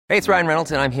Hey, it's Ryan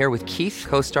Reynolds, and I'm here with Keith,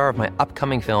 co-star of my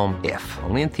upcoming film, If,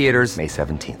 only in theaters May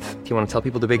 17th. Do you want to tell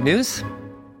people the big news?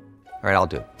 All right, I'll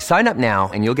do it. Sign up now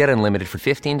and you'll get unlimited for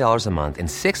 $15 a month and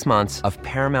 6 months of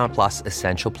Paramount Plus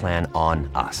Essential Plan on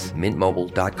us.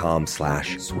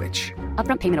 MintMobile.com/switch.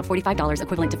 Upfront payment of $45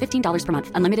 equivalent to $15 per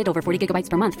month. Unlimited over 40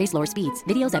 gigabytes per month. Face lower speeds.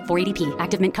 Videos at 480p.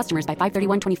 Active Mint customers by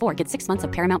 531.24 get 6 months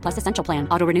of Paramount Plus Essential Plan.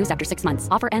 Auto renews after 6 months.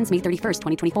 Offer ends May 31st,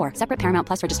 2024. Separate Paramount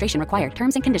Plus registration required.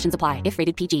 Terms and conditions apply if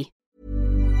rated PG.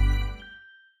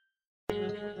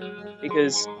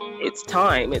 Because it's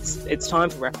time. It's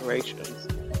time for reparations.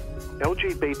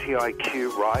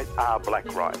 LGBTIQ rights are black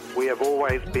rights. We have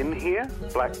always been here,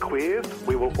 black queers,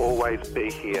 we will always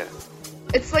be here.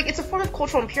 It's a form of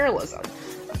cultural imperialism.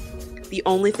 The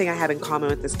only thing I have in common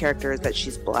with this character is that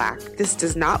she's black. This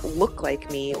does not look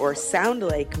like me or sound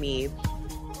like me.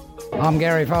 I'm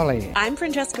Gary Foley. I'm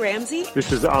Francesca Ramsey.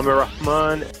 This is Amir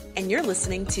Rahman. And you're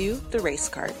listening to The Race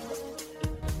Card.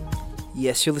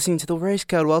 Yes, you're listening to The Race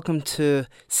Card. Welcome to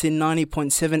Sin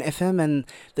 90.7 FM, and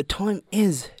the time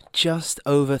is just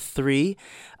over 3.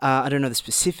 I don't know the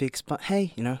specifics, but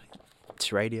hey,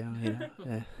 it's radio,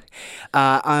 Yeah.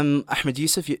 I'm Ahmed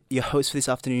Yusuf, your host for this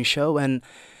afternoon show, and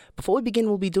before we begin,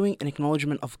 we'll be doing an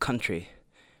acknowledgement of country.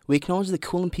 We acknowledge the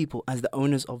Kulin people as the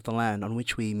owners of the land on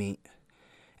which we meet,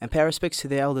 and pay our respects to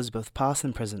their elders both past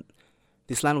and present.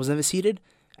 This land was never ceded,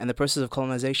 and the process of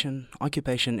colonization,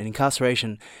 occupation, and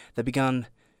incarceration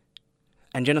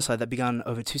and genocide that began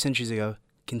over 2 centuries ago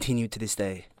continued to this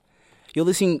day. You're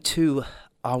listening to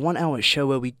our 1-hour show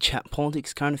where we chat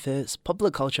politics, current affairs, popular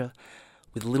culture,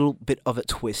 with a little bit of a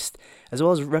twist, as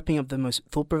well as wrapping up the most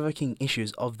thought-provoking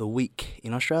issues of the week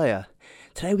in Australia.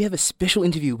 Today we have a special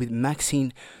interview with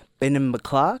Maxine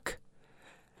Benham-McClark,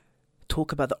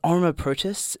 talk about the Oromo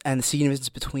protests and the significance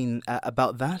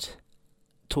about that,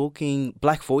 talking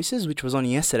Black Voices, which was on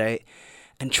yesterday,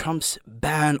 and Trump's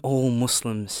ban all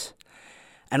Muslims.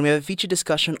 And we have a feature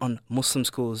discussion on Muslim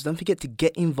schools. Don't forget to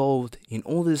get involved in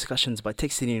all the discussions by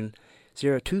texting in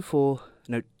 027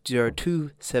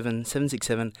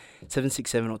 767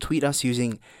 767 or tweet us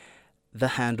using the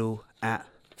handle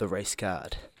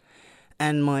 @TheRaceCard.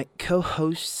 And my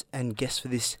co-hosts and guests for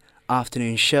this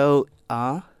afternoon show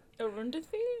are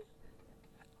Arundhati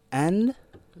and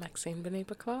Maxine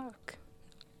Benham-McClark.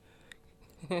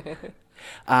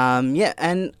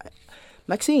 And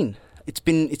Maxine,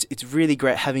 it's really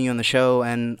great having you on the show,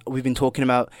 and we've been talking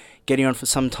about getting on for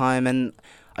some time, and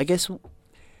I guess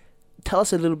tell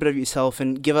us a little bit of yourself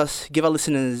and give our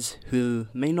listeners who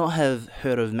may not have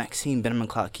heard of Maxine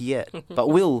Benham-McClark yet, but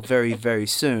will very, very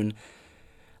soon,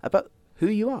 about who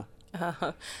you are.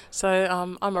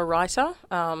 So I'm a writer.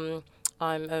 I'm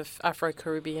of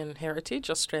Afro-Caribbean heritage,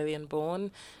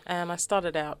 Australian-born, and I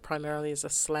started out primarily as a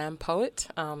slam poet,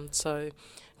 so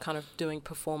kind of doing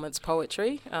performance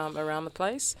poetry around the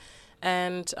place.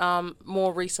 And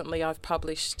more recently, I've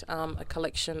published a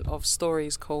collection of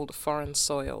stories called Foreign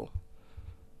Soil.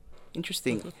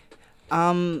 Interesting.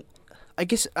 I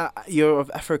guess you're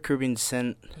of Afro-Caribbean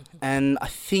descent, and I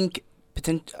think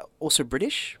also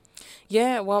British?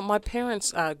 Yeah, well, my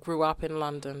parents grew up in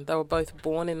London. They were both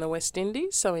born in the West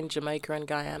Indies, so in Jamaica and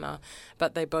Guyana,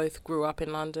 but they both grew up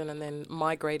in London and then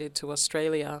migrated to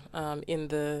Australia in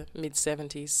the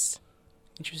mid-70s.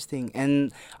 Interesting.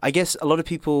 And I guess a lot of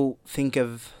people think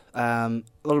of a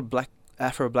lot of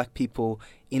Afro-Black people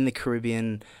in the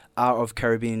Caribbean are of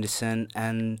Caribbean descent,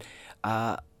 and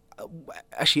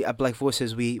actually at Black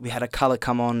Voices we had a colour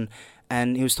come on,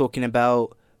 and he was talking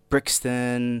about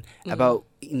Brixton, about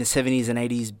in the 70s and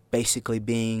 80s basically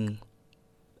being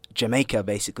Jamaica,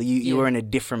 basically. You were in a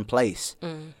different place.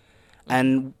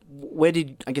 And where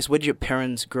did your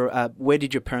parents grow up? Where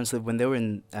did your parents live when they were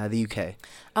in the UK?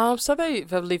 So they've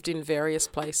lived in various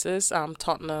places,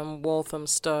 Tottenham,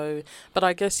 Walthamstow, but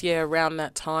I guess, around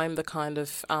that time, the kind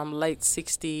of late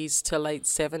 60s to late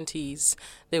 70s,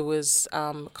 there was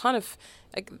kind of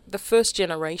the first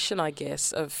generation, I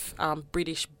guess, of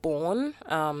British-born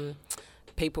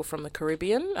people from the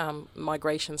Caribbean.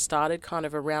 Migration started kind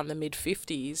of around the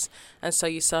mid-50s, and so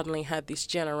you suddenly had this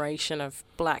generation of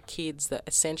black kids that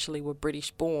essentially were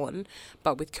British-born,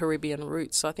 but with Caribbean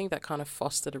roots. So I think that kind of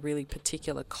fostered a really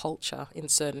particular culture in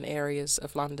certain areas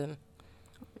of London.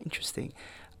 Interesting.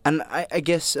 And I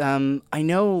guess I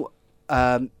know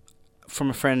from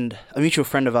a mutual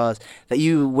friend of ours, that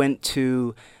you went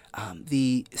to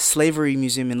the Slavery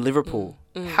Museum in Liverpool.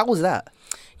 How was that?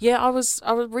 Yeah, I was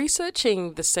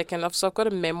researching the second. So I've got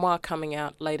a memoir coming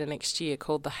out later next year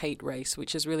called The Hate Race,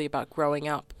 which is really about growing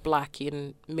up black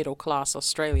in middle-class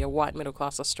Australia, white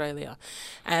middle-class Australia.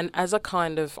 And as a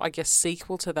kind of, I guess,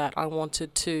 sequel to that, I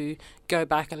wanted to go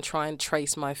back and try and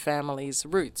trace my family's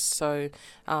roots. So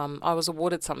I was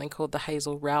awarded something called the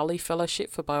Hazel Rowley Fellowship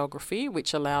for Biography,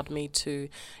 which allowed me to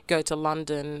go to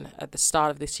London at the start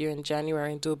of this year in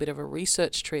January and do a bit of a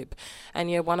research trip.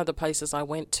 And yeah, one of the places I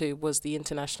went to was the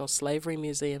International Slavery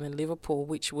Museum in Liverpool,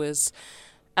 which was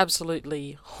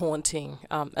absolutely haunting,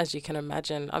 as you can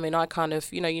imagine. I mean, I kind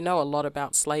of, you know a lot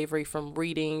about slavery from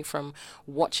reading, from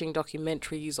watching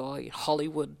documentaries or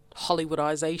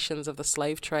Hollywoodizations of the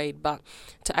slave trade, but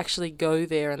to actually go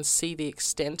there and see the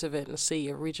extent of it and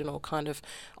see original kind of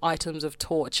items of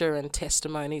torture and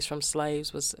testimonies from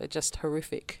slaves was just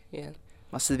horrific, yeah.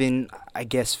 Must have been, I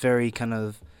guess, very kind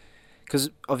of, because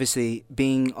obviously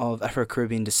being of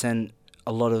Afro-Caribbean descent,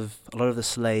 a lot of the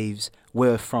slaves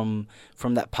were from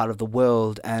that part of the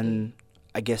world, and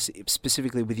I guess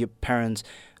specifically with your parents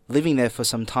living there for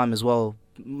some time as well,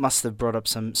 must have brought up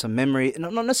some memory,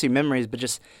 not necessarily memories, but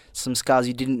just some scars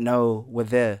you didn't know were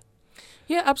there.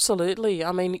 Yeah, absolutely.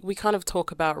 I mean, we kind of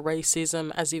talk about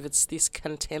racism as if it's this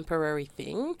contemporary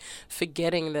thing,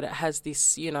 forgetting that it has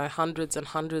this, hundreds and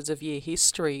hundreds of year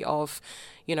history of,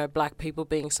 black people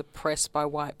being suppressed by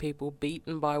white people,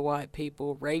 beaten by white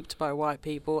people, raped by white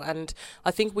people. And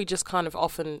I think we just kind of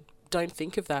often don't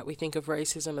think of that. We think of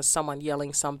racism as someone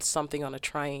yelling something on a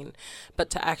train, but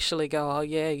to actually go, oh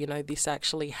yeah, this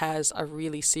actually has a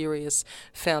really serious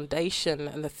foundation,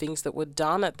 and the things that were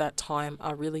done at that time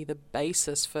are really the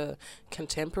basis for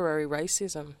contemporary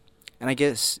racism. And I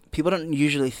guess people don't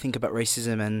usually think about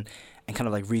racism and kind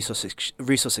of like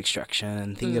resource extraction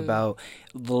and think about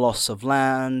the loss of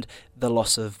land, the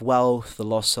loss of wealth, the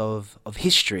loss of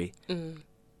history.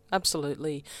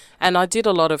 Absolutely. And I did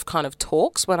a lot of kind of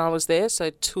talks when I was there, so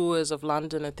tours of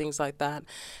London and things like that.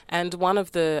 And one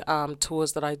of the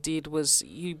tours that I did was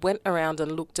you went around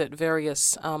and looked at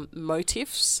various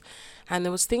motifs. And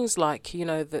there was things like,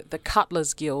 the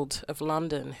Cutlers Guild of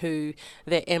London, who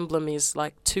their emblem is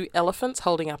like two elephants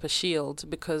holding up a shield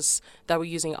because they were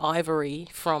using ivory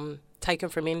taken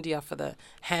from India for the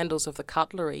handles of the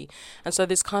cutlery. And so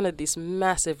there's kind of this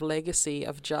massive legacy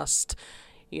of just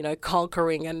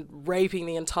conquering and raping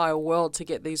the entire world to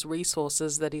get these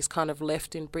resources that he's kind of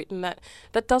left in Britain that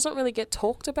doesn't really get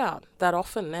talked about that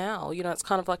often now. It's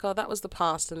kind of like, oh, that was the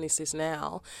past and this is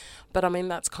now. But I mean,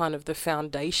 that's kind of the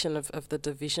foundation of the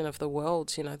division of the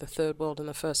worlds, the third world and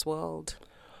the first world.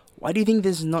 Why do you think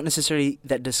there's not necessarily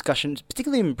that discussion,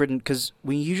 particularly in Britain? Because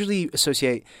we usually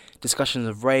associate discussions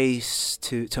of race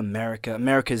to America.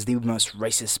 America is the most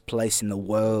racist place in the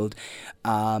world,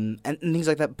 and things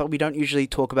like that. But we don't usually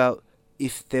talk about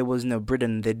if there was no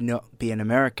Britain, there'd not be an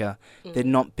America. There'd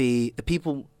not be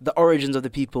the origins of the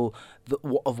people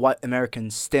of white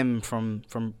Americans stem from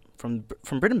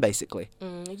Britain, basically.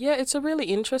 Yeah, it's a really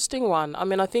interesting one. I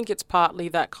mean, I think it's partly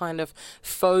that kind of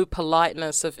faux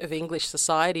politeness of English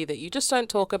society that you just don't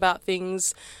talk about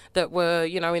things that were,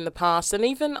 in the past. And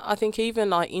I think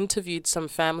I interviewed some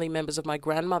family members of my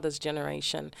grandmother's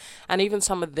generation, and even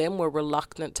some of them were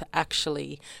reluctant to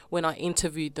actually, when I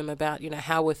interviewed them about,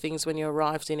 how were things when you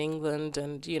arrived in England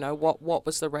and, what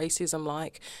was the racism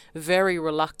like, very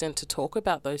reluctant to talk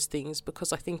about those things,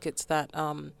 because I think it's that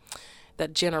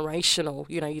generational,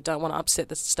 you don't want to upset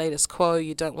the status quo,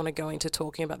 you don't want to go into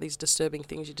talking about these disturbing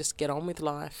things, you just get on with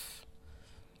life.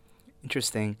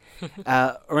 Interesting.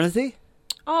 Orenthi?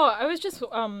 Oh,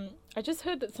 I just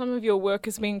heard that some of your work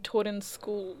is being taught in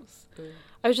schools.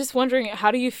 I was just wondering, how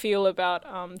do you feel about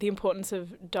the importance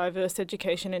of diverse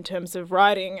education in terms of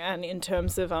writing and in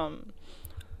terms of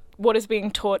what is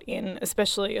being taught in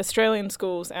especially Australian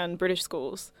schools and British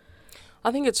schools?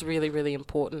 I think it's really, really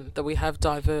important that we have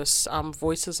diverse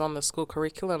voices on the school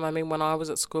curriculum. I mean, when I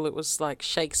was at school, it was like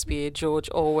Shakespeare, George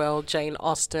Orwell, Jane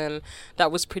Austen.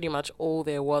 That was pretty much all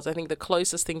there was. I think the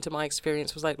closest thing to my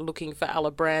experience was like Looking for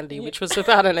Alibrandi, which was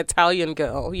about an Italian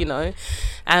girl,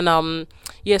 And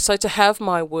so to have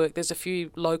my work, there's a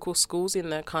few local schools in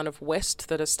the kind of west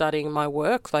that are studying my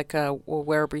work, like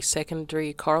Werribee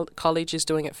Secondary College is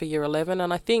doing it for Year 11.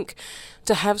 And I think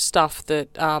to have stuff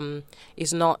that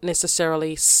is not necessarily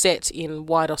set in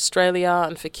white Australia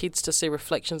and for kids to see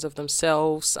reflections of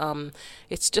themselves,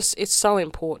 it's so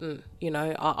important.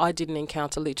 I didn't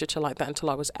encounter literature like that until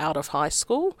I was out of high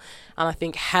school, and I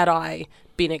think had I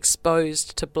been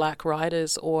exposed to black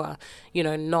writers or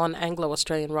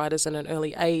non-Anglo-Australian writers at an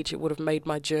early age, it would have made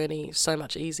my journey so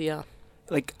much easier.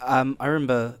 Like, I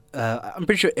remember, I'm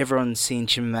pretty sure everyone's seen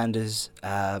Chimamanda's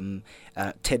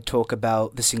TED Talk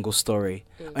about the single story.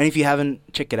 And if you haven't,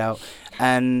 check it out.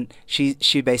 And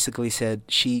she basically said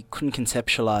she couldn't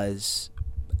conceptualize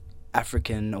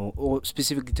African or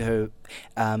specifically to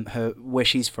her where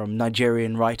she's from,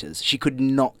 Nigerian writers. She could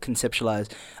not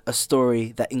conceptualize a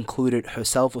story that included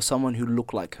herself or someone who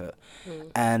looked like her.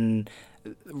 And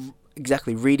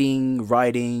exactly, reading,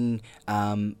 writing,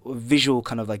 visual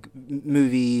kind of like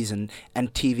movies and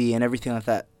TV and everything like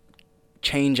that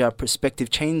change our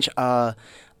perspective, change our,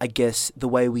 I guess, the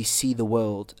way we see the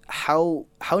world. How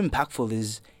impactful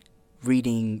is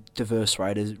reading diverse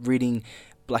writers, reading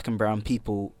Black and brown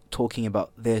people talking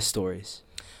about their stories?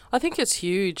 I think it's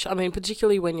huge. I mean,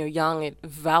 particularly when you're young, it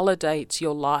validates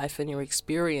your life and your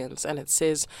experience. And it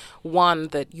says, one,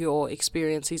 that your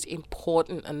experience is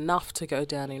important enough to go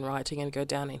down in writing and go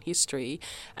down in history.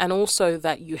 And also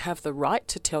that you have the right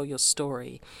to tell your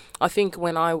story. I think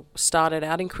when I started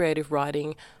out in creative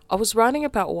writing, I was writing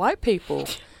about white people.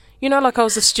 You know, like I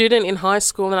was a student in high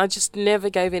school and I just never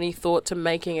gave any thought to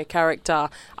making a character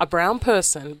a brown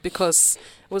person, because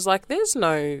it was like, there's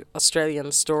no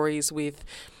Australian stories with,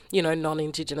 you know,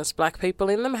 non-Indigenous Black people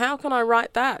in them. How can I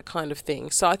write that kind of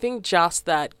thing? So I think just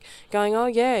that going, oh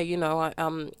yeah, you know,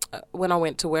 when I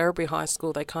went to Werribee High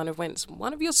School, they kind of went,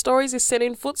 one of your stories is set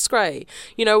in Footscray.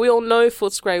 You know, we all know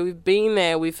Footscray. We've been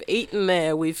there, we've eaten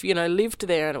there, we've, you know, lived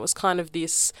there. And it was kind of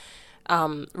this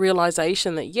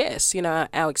realization that yes, you know,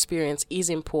 our experience is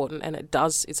important and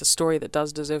it's a story that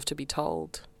does deserve to be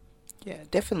told. Yeah,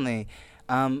 definitely.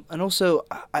 And also,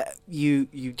 you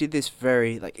did this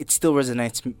very, like, it still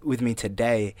resonates with me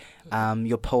today.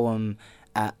 Your poem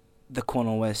at the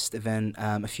Cornwall West event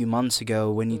a few months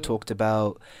ago, when you talked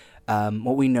about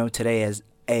what we know today as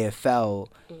AFL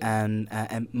and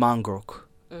Mangrok.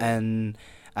 And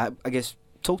I guess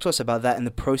talk to us about that and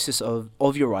the process of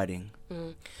your writing.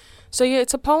 So yeah,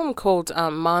 it's a poem called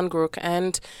Mangrok,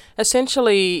 and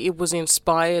essentially it was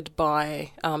inspired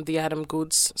by the Adam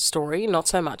Goodes story, not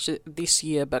so much this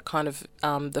year, but kind of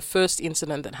the first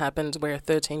incident that happened where a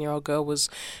 13-year-old girl was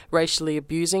racially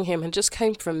abusing him, and just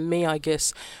came from me, I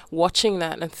guess, watching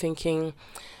that and thinking,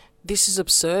 this is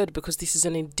absurd because this is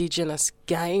an Indigenous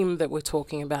game that we're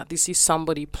talking about. This is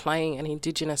somebody playing an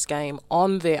Indigenous game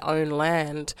on their own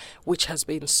land, which has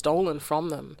been stolen from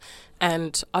them.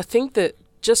 And I think that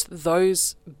just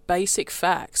those basic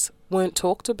facts weren't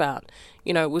talked about.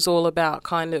 You know, it was all about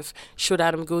kind of, should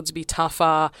Adam Goodes be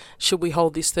tougher? Should we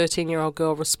hold this 13-year-old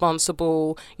girl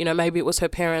responsible? You know, maybe it was her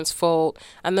parents' fault.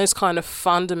 And those kind of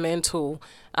fundamental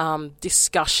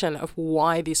discussion of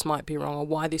why this might be wrong or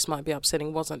why this might be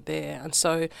upsetting wasn't there. And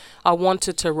so I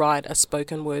wanted to write a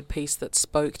spoken word piece that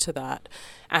spoke to that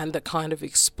and that kind of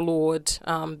explored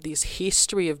this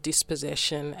history of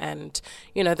dispossession and,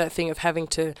 you know, that thing of having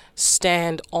to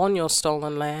stand on your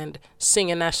stolen land, sing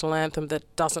a national anthem that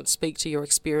doesn't speak to your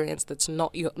experience, that's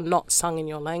not sung in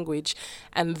your language,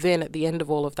 and then at the end of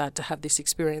all of that to have this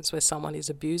experience where someone is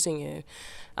abusing you.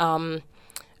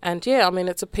 And yeah, I mean,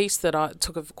 it's a piece that I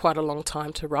took quite a long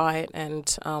time to write,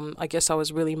 and I guess I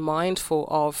was really mindful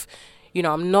of, you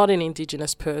know, I'm not an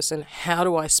Indigenous person. How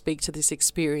do I speak to this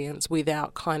experience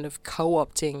without kind of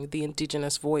co-opting the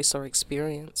Indigenous voice or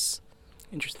experience?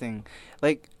 Interesting.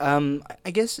 Like,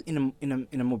 I guess in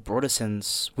a more broader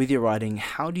sense, with your writing,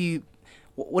 how do you,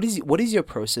 what is your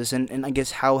process, and I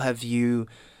guess how have you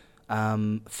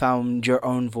found your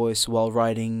own voice while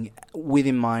writing, with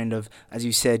in mind of, as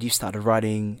you said, you started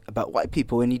writing about white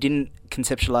people and you didn't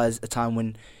conceptualize a time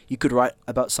when you could write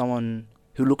about someone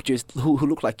who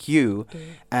looked like you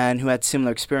and who had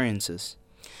similar experiences?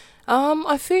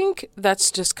 I think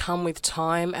that's just come with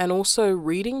time, and also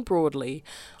reading broadly.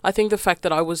 I think the fact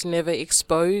that I was never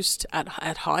exposed at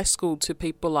high school to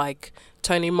people like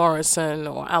Toni Morrison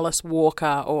or Alice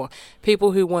Walker, or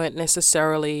people who weren't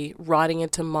necessarily writing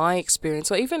into my experience,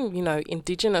 or even, you know,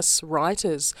 Indigenous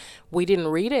writers, we didn't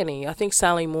read any. I think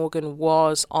Sally Morgan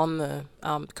was on the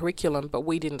curriculum, but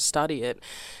we didn't study it.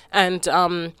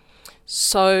 And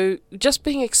so just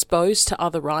being exposed to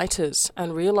other writers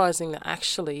and realising that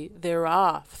actually there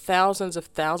are thousands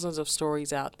of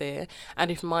stories out there, and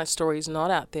if my story is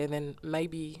not out there, then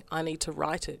maybe I need to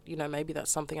write it. You know, maybe that's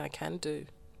something I can do.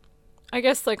 I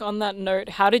guess, like, on that note,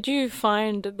 how did you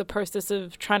find the process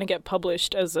of trying to get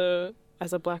published as a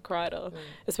Black writer,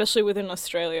 especially within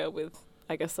Australia with,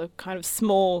 I guess, a kind of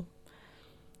small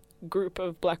group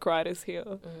of Black writers here?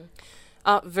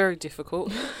 Very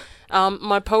difficult.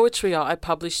 My poetry I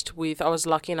published with, I was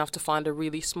lucky enough to find a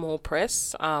really small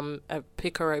press, a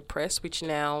Picaro Press, which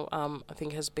now I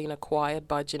think has been acquired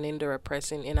by Janindra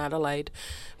Press in Adelaide.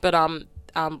 But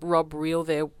Rob Reel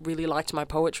there really liked my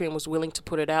poetry and was willing to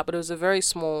put it out, but it was a very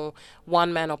small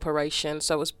one-man operation,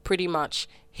 so it was pretty much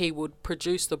he would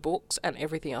produce the books and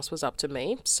everything else was up to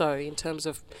me. So in terms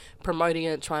of promoting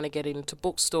it, trying to get it into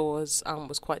bookstores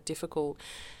was quite difficult.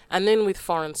 And then with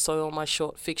Foreign Soil, my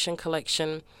short fiction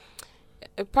collection,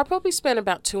 I probably spent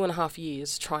about 2.5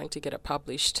 years trying to get it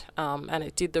published, and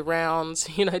it did the rounds,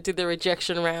 did the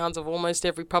rejection rounds of almost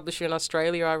every publisher in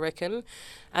Australia, I reckon,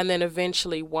 and then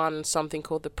eventually won something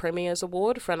called the Premier's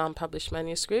Award for an unpublished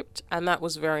manuscript, and that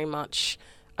was very much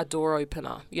a door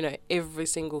opener. Every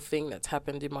single thing that's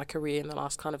happened in my career in the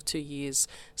last kind of 2 years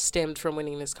stemmed from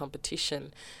winning this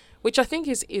competition, which I think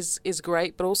is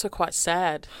great, but also quite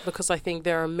sad, because I think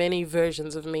there are many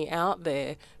versions of me out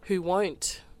there who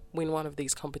won't win one of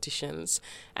these competitions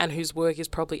and whose work is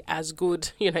probably as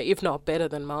good, if not better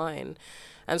than mine.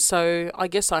 And so I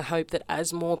guess I hope that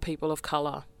as more people of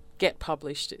colour get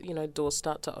published, doors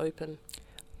start to open.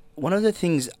 One of the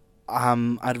things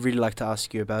I'd really like to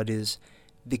ask you about is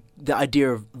the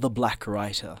idea of the black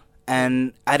writer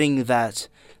and adding that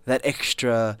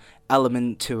extra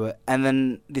element to it, and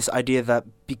then this idea that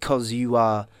because you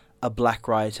are a black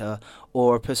writer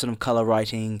or a person of colour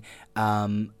writing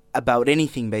about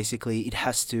anything, basically, it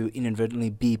has to inadvertently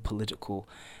be political.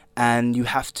 And you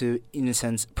have to, in a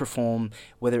sense, perform,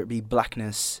 whether it be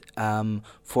blackness,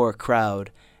 for a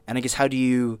crowd. And I guess, how do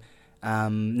you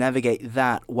navigate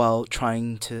that while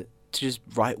trying to just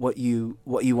write what you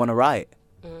want to write?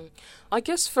 I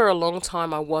guess for a long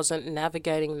time I wasn't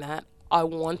navigating that. I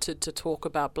wanted to talk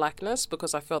about blackness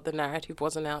because I felt the narrative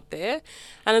wasn't out there.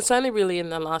 And it's only really in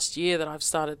the last year that I've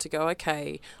started to go,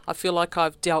 okay, I feel like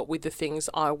I've dealt with the things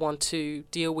I want to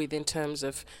deal with in terms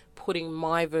of putting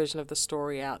my version of the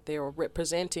story out there or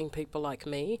representing people like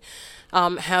me.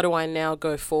 How do I now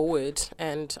go forward?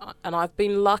 And I've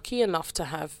been lucky enough to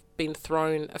have been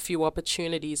thrown a few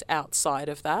opportunities outside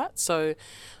of that. So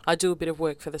I do a bit of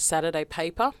work for the Saturday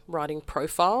paper, writing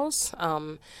profiles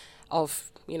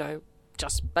of,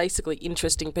 just basically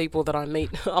interesting people that I meet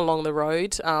along the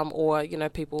road, or,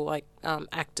 people like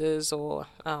actors or,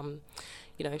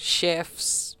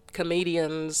 chefs,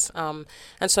 comedians. And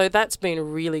so that's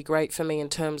been really great for me in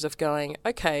terms of going,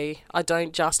 okay, I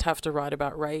don't just have to write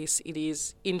about race. It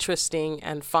is interesting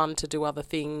and fun to do other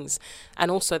things.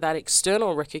 And also that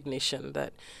external recognition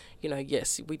that,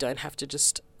 yes, we don't have to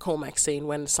just call Maxine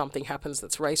when something happens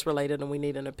that's race-related and we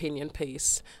need an opinion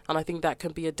piece. And I think that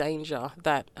can be a danger,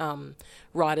 that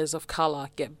writers of colour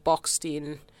get boxed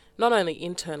in, not only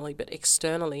internally but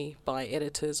externally, by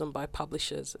editors and by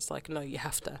publishers. It's like, no, you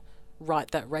have to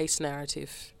write that race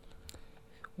narrative.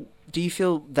 Do you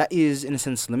feel that is, in a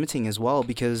sense, limiting as well?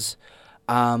 Because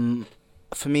for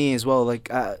me as well,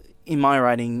 like... in my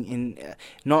writing,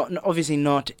 not obviously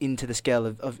not into the scale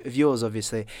of yours,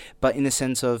 obviously, but in the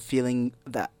sense of feeling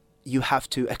that you have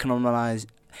to economize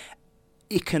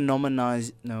your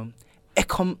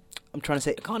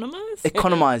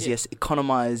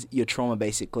trauma,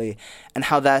 basically, and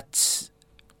how that's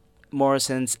more a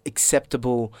sense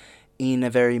acceptable in a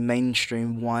very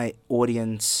mainstream white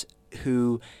audience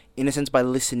who, in a sense, by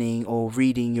listening or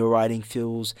reading your writing,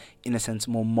 feels, in a sense,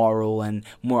 more moral and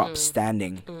more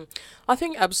upstanding. I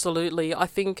think absolutely. I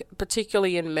think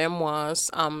particularly in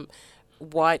memoirs,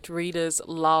 white readers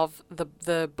love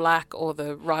the black or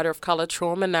the writer of colour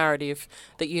trauma narrative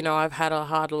that, I've had a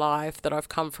hard life, that I've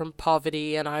come from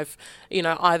poverty and I've,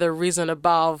 either risen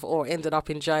above or ended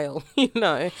up in jail,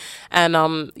 And,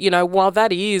 while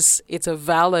it's a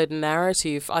valid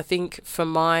narrative, I think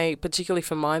particularly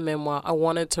for my memoir, I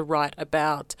wanted to write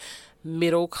about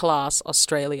middle class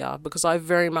Australia because I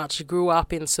very much grew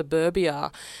up in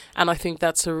suburbia, and I think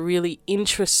that's a really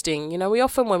interesting, we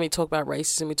often, when we talk about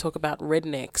racism, we talk about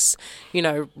rednecks,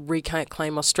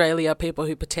 reclaim Australia, people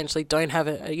who potentially don't have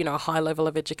a high level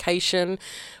of education,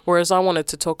 whereas I wanted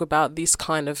to talk about this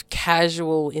kind of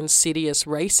casual, insidious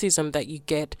racism that you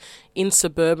get in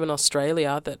suburban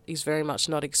Australia that is very much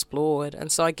not explored.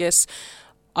 And so I guess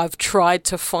I've tried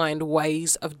to find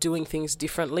ways of doing things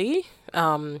differently,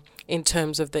 in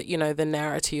terms of the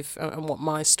narrative and what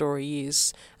my story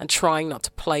is, and trying not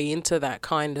to play into that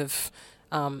kind of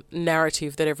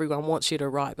narrative that everyone wants you to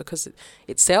write because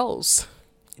it sells.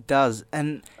 It does.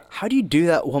 And how do you do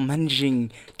that while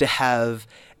managing to have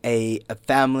a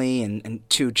family and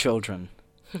 2 children?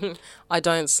 I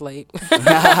don't sleep.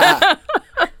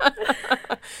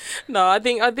 No, I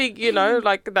think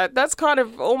like that's kind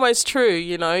of almost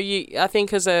true. I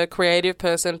think as a creative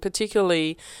person,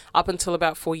 particularly up until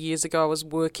about 4 years ago, I was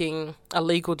working a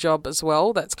legal job as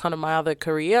well. That's kind of my other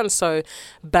career, and so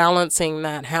balancing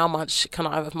that, how much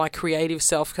of my creative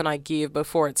self can I give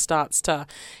before it starts to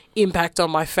impact on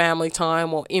my family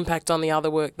time or impact on the other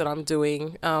work that I'm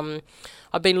doing.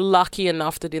 I've been lucky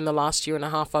enough that in the last year and a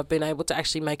half I've been able to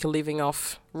actually make a living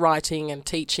off writing and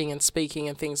teaching and speaking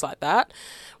and things like that,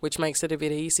 which makes it a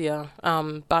bit easier.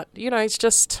 But, it's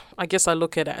just, I guess I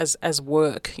look at it as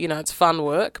work. It's fun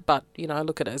work, but, I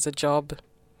look at it as a job.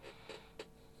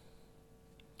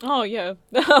 Oh, yeah.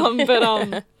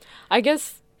 But I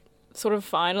guess sort of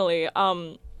finally,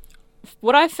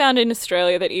 what I found in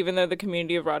Australia, that even though the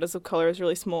community of writers of colour is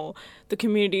really small, the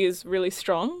community is really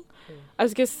strong. I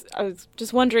was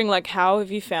just wondering, how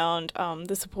have you found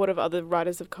the support of other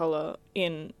writers of colour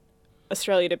in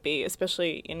Australia to be,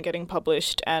 especially in getting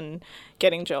published and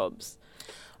getting jobs?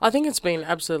 I think it's been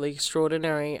absolutely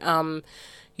extraordinary.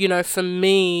 For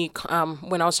me,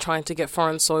 when I was trying to get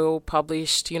Foreign Soil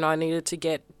published, I needed to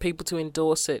get people to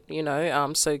endorse it,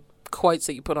 so quotes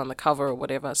that you put on the cover or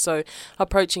whatever. So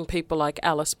approaching people like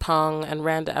Alice Pung and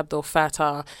Randa Abdul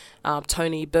Fattah,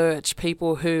 Tony Birch,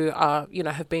 people who are,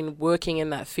 have been working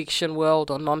in that fiction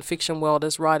world or non-fiction world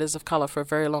as writers of colour for a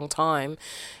very long time.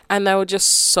 And they were just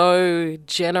so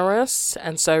generous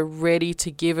and so ready to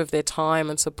give of their time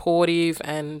and supportive.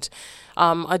 And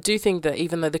I do think that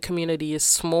even though the community is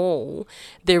small,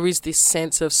 there is this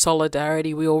sense of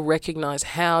solidarity. We all recognise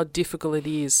how difficult it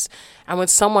is. And when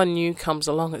someone new comes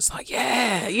along, it's like,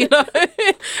 yeah,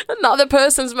 another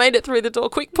person's made it through the door.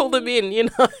 Quick, pull them in,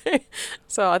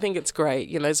 So I think it's great.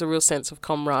 There's a real sense of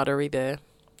camaraderie there.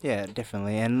 Yeah,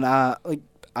 definitely. And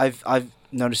I've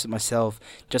noticed it myself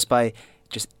just by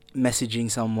messaging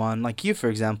someone. Like you, for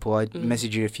example, I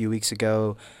messaged you a few weeks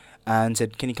ago and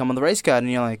said, can you come on the race card?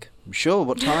 And you're like, sure,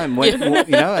 what time? When,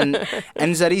 and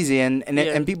it's that easy.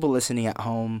 And people listening at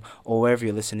home or wherever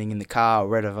you're listening, in the car or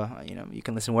wherever, you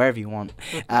can listen wherever you want.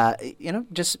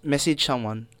 Just message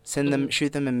someone, send them,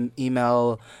 shoot them an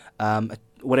email,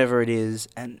 whatever it is,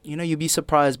 and you'll be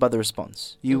surprised by the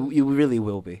response. You really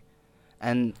will be.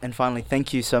 And finally,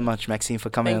 thank you so much, Maxine, for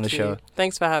coming on the show.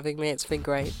 Thanks for having me. It's been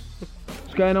great.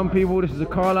 What's going on, people? This is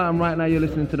Akala, and right now you're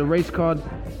listening to The Race Card.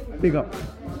 Big up.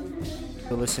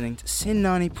 You're listening to Sin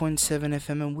 90.7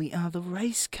 FM, and we are The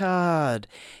Race Card.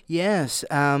 Yes,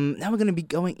 now we're going to be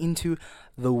going into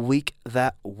the week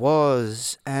that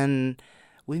was. And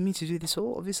with me to do this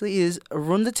all, obviously, is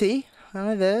Runda T.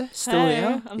 Hi there. Still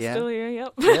here? I'm still here,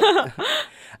 yep.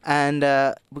 And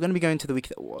we're going to be going to the week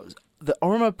that was. The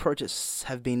Oromo protests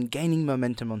have been gaining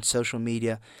momentum on social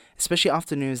media, especially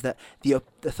after news that the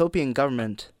Ethiopian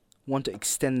government want to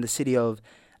extend the city of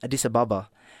Addis Ababa.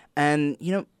 And,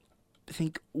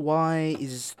 think, why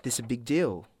is this a big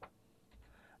deal?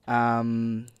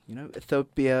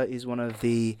 Ethiopia is one of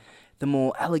the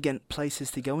more elegant places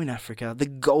to go in Africa, the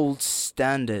gold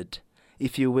standard,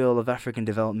 if you will, of African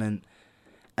development,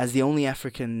 as the only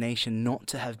African nation not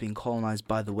to have been colonized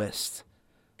by the West.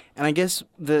 And I guess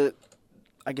the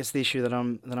issue that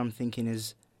I'm thinking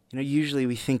is, usually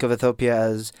we think of Ethiopia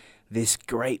as this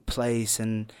great place,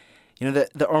 and the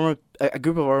Oromo, a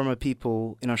group of Oromo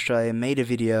people in Australia made a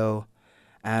video,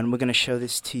 and we're going to show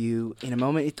this to you in a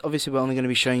moment. Obviously, we're only going to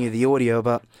be showing you the audio,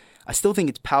 but I still think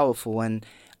it's powerful, and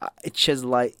it sheds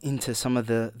light into some of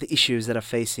the issues that are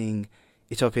facing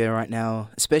Ethiopia right now,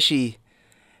 especially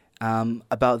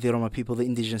about the Oromo people, the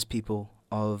indigenous people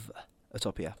of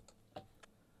Ethiopia.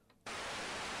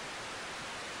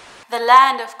 The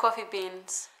land of coffee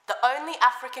beans. The only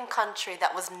African country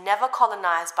that was never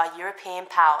colonized by European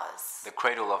powers. The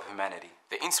cradle of humanity.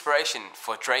 The inspiration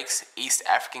for Drake's East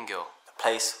African Girl. The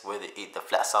place where they eat the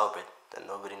flat sour bread that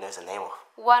nobody knows the name of.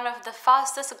 One of the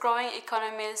fastest growing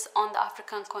economies on the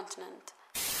African continent.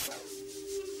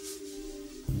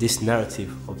 This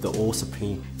narrative of the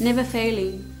all-supreme. Never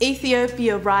failing.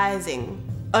 Ethiopia rising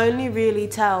only really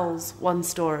tells one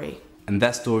story. And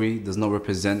that story does not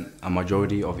represent a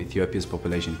majority of Ethiopia's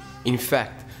population. In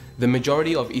fact, the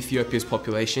majority of Ethiopia's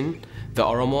population, the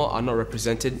Oromo, are not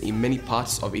represented in many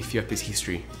parts of Ethiopia's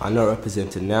history. Are not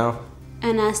represented now.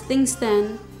 And as things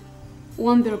stand,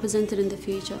 won't be represented in the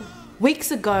future.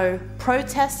 Weeks ago,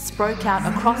 protests broke out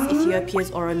across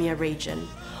Ethiopia's Oromia region.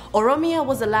 Oromia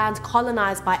was a land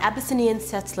colonized by Abyssinian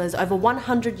settlers over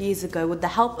 100 years ago with the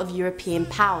help of European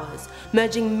powers,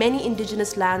 merging many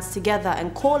indigenous lands together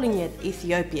and calling it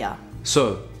Ethiopia.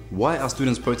 So, why are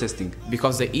students protesting?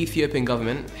 Because the Ethiopian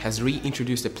government has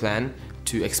reintroduced a plan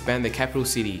to expand the capital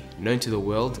city, known to the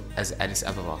world as Addis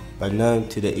Ababa. But known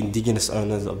to the indigenous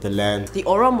owners of the land, the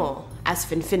Oromo, as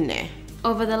Finfinne.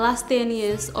 Over the last 10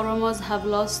 years, Oromos have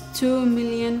lost 2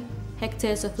 million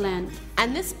hectares of land.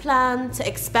 And this plan to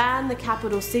expand the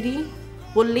capital city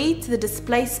will lead to the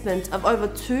displacement of over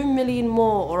 2 million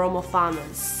more Oromo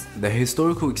farmers. The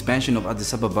historical expansion of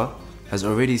Addis Ababa has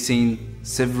already seen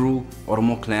several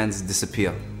Oromo clans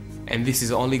disappear. And this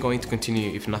is only going to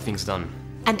continue if nothing's done.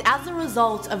 And as a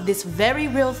result of this very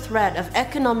real threat of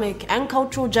economic and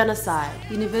cultural genocide,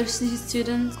 university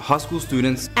students, high school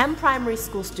students, and primary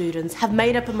school students have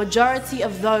made up a majority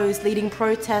of those leading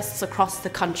protests across the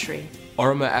country.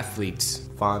 Oromo athletes,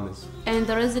 farmers, and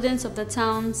the residents of the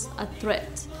towns a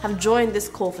threat have joined this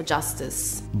call for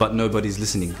justice. But nobody's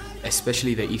listening,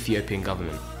 especially the Ethiopian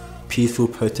government. Peaceful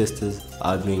protesters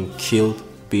are being killed,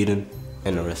 beaten,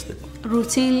 and arrested.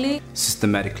 Routinely,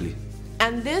 systematically.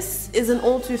 And this is an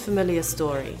all too familiar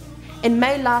story. In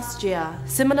May last year,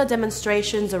 similar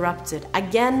demonstrations erupted,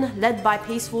 again led by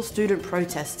peaceful student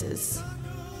protesters.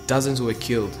 Dozens were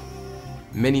killed,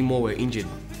 many more were injured,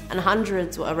 and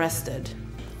hundreds were arrested.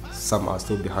 Some are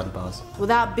still behind bars,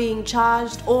 without being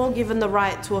charged or given the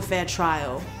right to a fair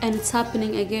trial. And it's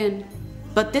happening again.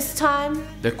 But this time,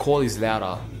 the call is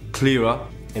louder, clearer,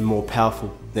 and more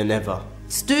powerful than ever.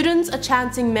 Students are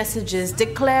chanting messages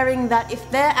declaring that if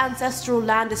their ancestral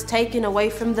land is taken away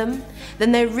from them,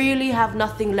 then they really have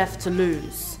nothing left to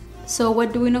lose. So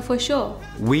what do we know for sure?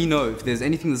 We know if there's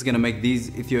anything that's going to make these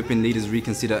Ethiopian leaders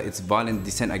reconsider its violent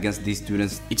dissent against these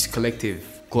students, it's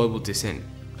collective, global dissent.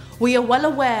 We are well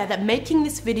aware that making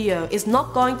this video is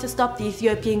not going to stop the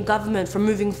Ethiopian government from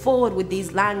moving forward with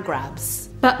these land grabs.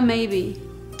 But maybe,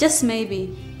 just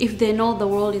maybe, if they know the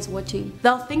world is watching,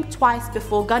 they'll think twice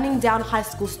before gunning down high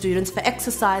school students for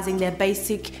exercising their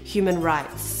basic human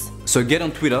rights. So get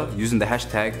on Twitter using the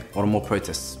hashtag Oromo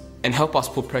Protests. And help us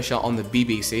put pressure on the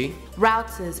BBC,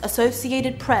 Reuters,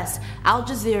 Associated Press, Al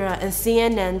Jazeera and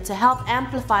CNN to help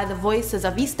amplify the voices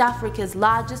of East Africa's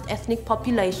largest ethnic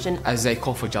population as they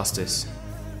call for justice.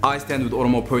 I stand with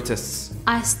Oromo Protests.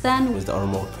 I stand with the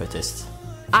Oromo Protests.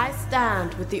 I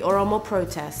stand with the Oromo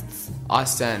Protests. I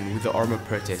stand with the Oromo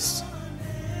Protests.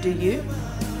 Do you?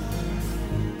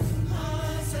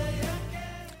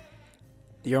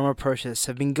 The Oromo Protests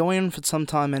have been going on for some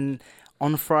time, and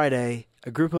on Friday,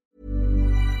 a group of...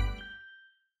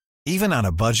 Even on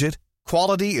a budget,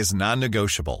 quality is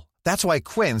non-negotiable. That's why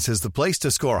Quince is the place to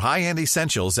score high-end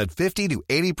essentials at 50 to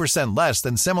 80% less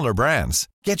than similar brands.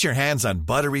 Get your hands on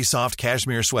buttery soft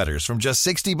cashmere sweaters from just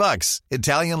 $60,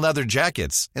 Italian leather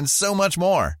jackets, and so much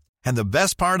more. And the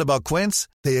best part about Quince,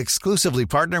 they exclusively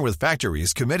partner with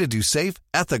factories committed to safe,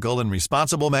 ethical, and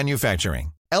responsible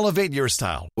manufacturing. Elevate your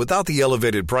style without the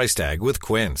elevated price tag with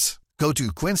Quince. Go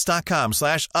to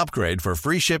quince.com/upgrade for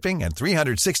free shipping and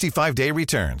 365-day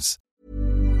returns.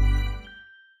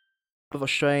 Of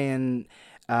Australian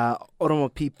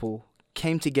Oromo people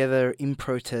came together in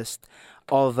protest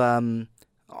of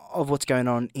what's going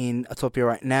on in Ethiopia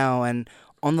right now. And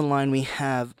on the line we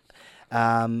have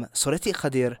Soreti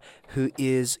Khadir, who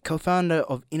is co-founder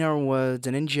of Inner Words,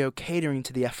 an NGO catering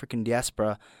to the African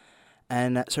diaspora.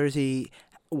 And Soreti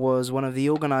was one of the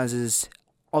organisers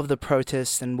of the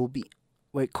protest, and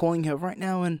we're calling her right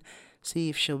now and see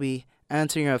if she'll be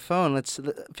answering her phone.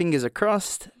 Fingers are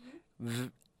crossed.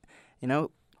 You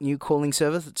know, new calling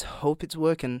service. Let's hope it's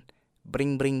working.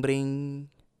 Bring.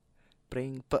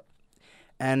 But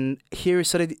and here is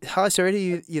Soreti. Hi,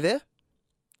 Soreti, you there?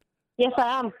 Yes,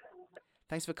 I am.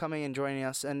 Thanks for coming and joining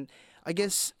us. And I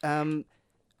guess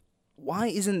why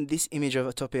isn't this image of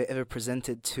Ethiopia ever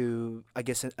presented to, I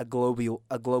guess, a global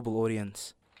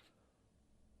audience?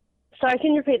 Sorry,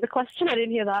 can you repeat the question? I didn't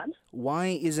hear that.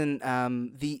 Why isn't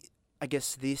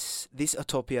this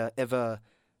Ethiopia ever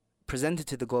presented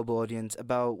to the global audience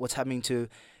about what's happening to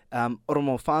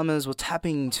Oromo farmers, what's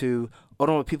happening to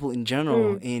Oromo people in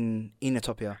general in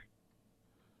Ethiopia?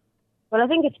 Well, I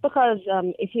think it's because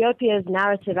Ethiopia's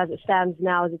narrative as it stands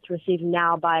now, as it's received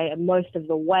now by most of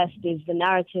the West, is the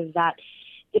narrative that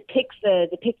depicts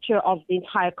the picture of the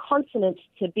entire continent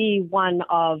to be one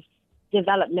of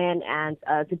development and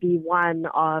to be one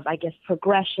of, I guess,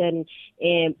 progression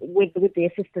with the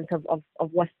assistance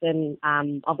of Western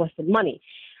money.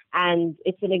 And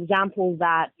it's an example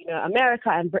that, America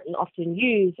and Britain often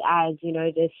use as,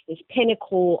 this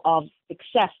pinnacle of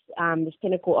success, this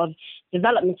pinnacle of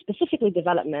development, specifically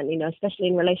development, especially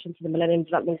in relation to the Millennium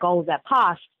Development Goals that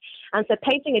passed. And so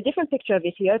painting a different picture of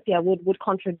Ethiopia would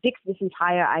contradict this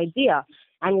entire idea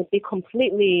and would be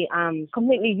completely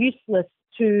useless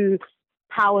to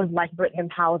powers like Britain and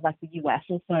powers like the US.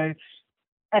 And so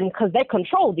and because they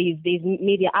control these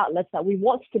media outlets that we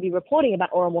want to be reporting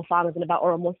about Oromo farmers and about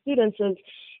Oromo students, is,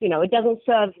 it doesn't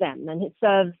serve them, and it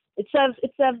serves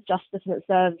justice, and it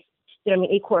serves,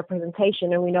 equal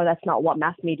representation, and we know that's not what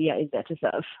mass media is there to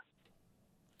serve.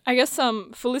 I guess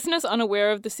for listeners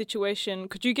unaware of the situation,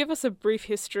 could you give us a brief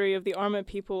history of the Oromo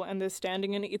people and their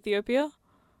standing in Ethiopia?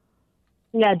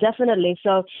 Yeah, definitely.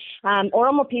 So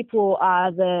Oromo people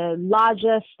are the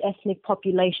largest ethnic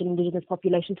population, indigenous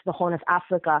population to the Horn of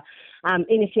Africa.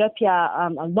 In Ethiopia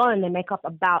alone, they make up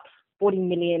about 40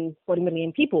 million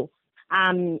people.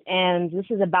 And this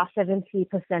is about 70% to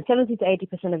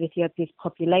 80% of Ethiopia's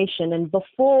population. And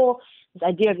before this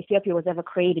idea of Ethiopia was ever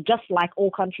created, just like all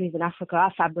countries in Africa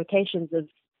are fabrications of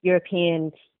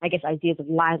European, ideas of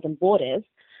lines and borders,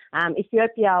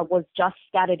 Ethiopia was just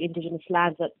scattered indigenous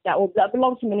lands that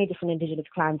belonged to many different indigenous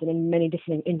clans and in many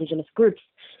different indigenous groups.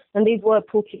 And these were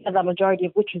pulled together, a majority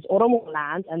of which was Oromo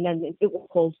land, and then it was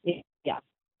called Ethiopia.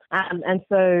 And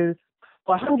so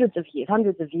for hundreds of years,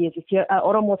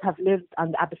 Oromos have lived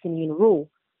under Abyssinian rule.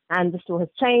 And this rule has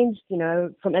changed,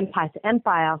 from empire to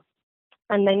empire.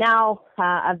 And they now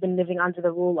have been living under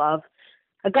the rule of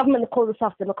a government that calls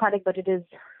itself democratic, but it is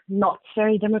not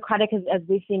very democratic as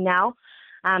we see now.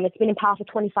 It's been in power for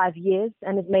 25 years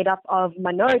and is made up of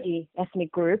minority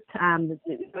ethnic group, the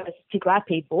Tigray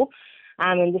people.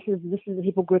 And this is the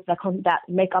people group that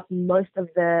make up most of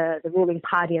the ruling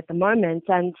party at the moment.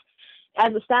 And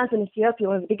as it stands in Ethiopia,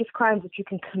 one of the biggest crimes that you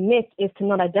can commit is to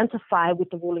not identify with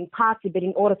the ruling party. But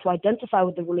in order to identify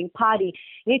with the ruling party,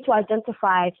 you need to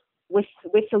identify with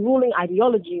the ruling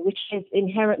ideology, which is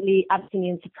inherently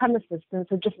Abyssinian supremacist. And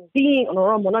so just being an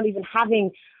Oromo, not even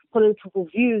having political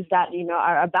views that,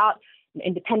 are about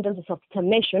independence or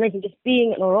self-determination, or even just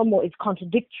being an Oromo is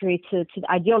contradictory to the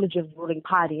ideology of the ruling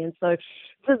party. And so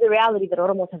this is the reality that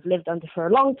Oromos have lived under for a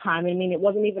long time. I mean, it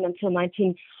wasn't even until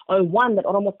 1901 that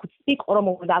Oromos could speak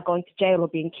Oromo without going to jail or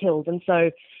being killed. And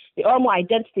so the Oromo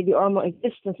identity, the Oromo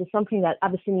existence is something that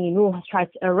Abyssinian rule has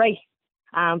tried to erase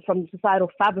from the societal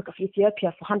fabric of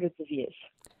Ethiopia for hundreds of years.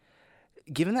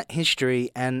 Given that history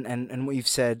and what you've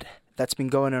said, that's been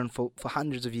going on for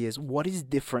hundreds of years, what is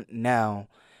different now?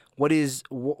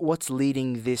 What's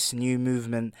leading this new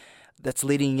movement that's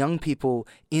leading young people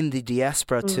in the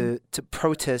diaspora to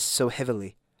protest so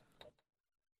heavily?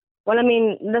 Well, I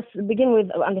mean, let's begin with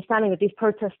understanding that these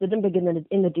protests didn't begin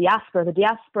in the diaspora. The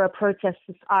diaspora protests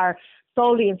are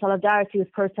solely in solidarity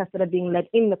with protests that are being led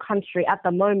in the country at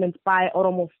the moment by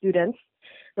Oromo students.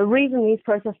 The reason these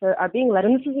protests are being led,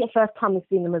 and this isn't the first time we've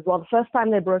seen them as well, the first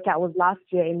time they broke out was last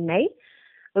year in May.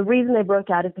 The reason they broke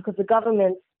out is because the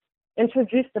government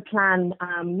introduced a plan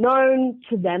known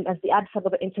to them as the Addis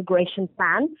Ababa Integration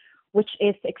Plan, which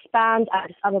is to expand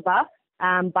Addis Ababa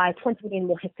by 20 million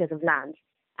more hectares of land.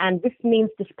 And this means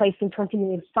displacing 20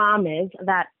 million farmers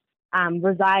that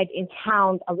reside in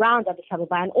towns around Addis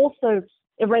Ababa, and also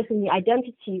erasing the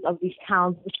identities of these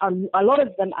towns, which are, a lot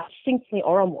of them are distinctly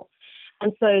Oromo.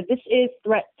 And so this is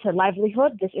threat to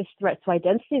livelihood, this is threat to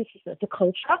identity, this is threat to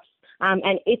culture,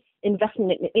 and it's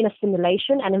investment in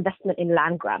assimilation and investment in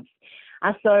land grabs.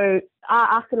 And so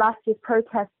after last year's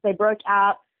protests, they broke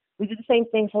out. We did the same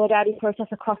thing, solidarity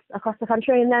protests across the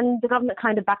country, and then the government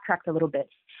kind of backtracked a little bit.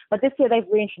 But this year they've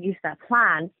reintroduced that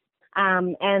plan,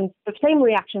 and the same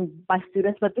reaction by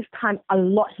students, but this time a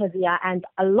lot heavier and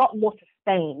a lot more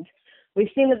sustained. We've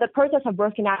seen that the protests have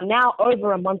broken out now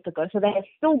over a month ago, so they're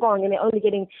still going, and they're only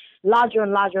getting larger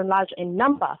and larger and larger in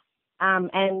number.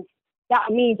 And that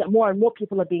means that more and more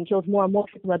people are being killed, more and more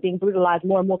people are being brutalized,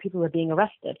 more and more people are being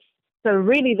arrested. So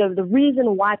really the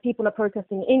reason why people are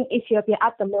protesting in Ethiopia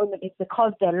at the moment is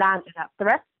because their land is at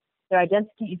threat, their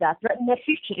identity is at threat, and their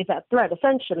future is at threat.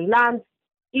 Essentially, land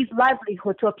is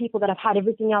livelihood to a people that have had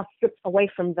everything else stripped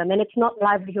away from them. And it's not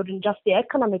livelihood in just the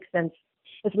economic sense.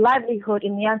 It's livelihood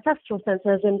in the ancestral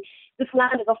senses. And this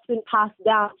land has often been passed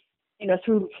down,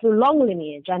 through long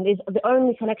lineage, and is the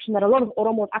only connection that a lot of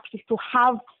Oromos actually still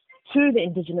have to the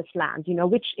indigenous land,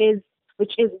 which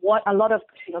is what a lot of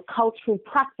cultural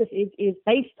practice is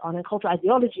based on, and cultural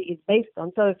ideology is based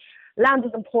on. So land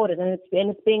is important, and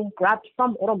it's being grabbed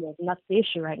from Oromos, and that's the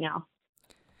issue right now.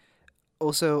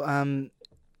 Also,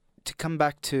 to come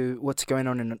back to what's going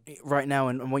on right now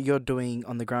and what you're doing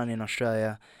on the ground in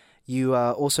Australia, you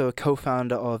are also a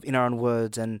co-founder of In Our Own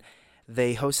Words, and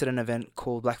they hosted an event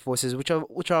called Black Voices, which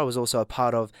I was also a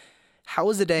part of. How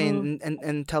was the day,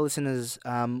 and tell listeners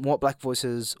what Black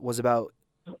Voices was about?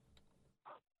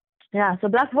 Yeah, so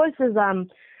Black Voices was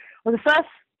the first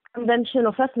convention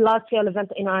or first large-scale event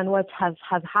that In Our Own Words have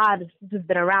had. This has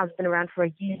been around. It's been around for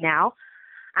a year now.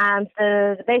 And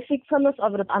the basic premise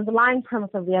of it, the underlying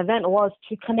premise of the event was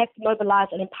to connect, mobilize,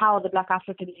 and empower the Black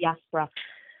African diaspora.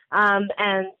 And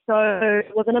so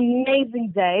it was an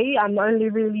amazing day. I'm only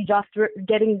really just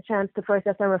getting the chance to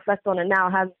process and reflect on it now.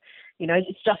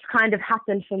 It's just kind of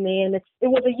happened for me. And it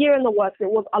was a year in the works. It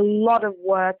was a lot of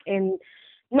work,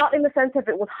 not in the sense of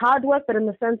it was hard work, but in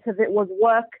the sense of it was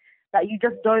work that you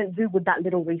just don't do with that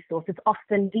little resource. It's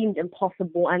often deemed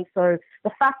impossible. And so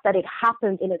the fact that it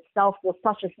happened in itself was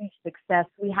such a huge success.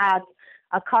 We had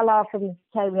Akala from the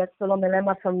UK, we had Salome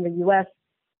Lema from the US,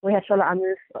 we had Shola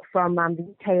Amus from the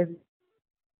UK,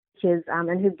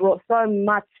 and who brought so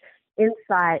much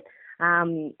insight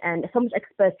and so much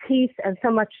expertise and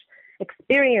so much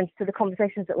experience to the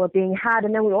conversations that were being had.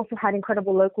 And then we also had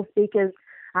incredible local speakers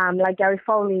like Gary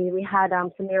Foley, we had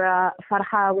Samira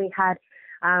Farha, we had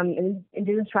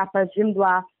indigenous rapper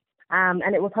Jimbla,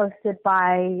 and it was hosted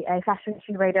by a fashion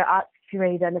curator, arts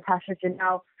curator, Natasha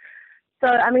Janelle. So,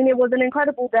 it was an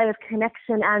incredible day of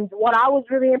connection, and what I was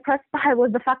really impressed by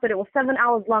was the fact that it was 7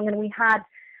 hours long, and we had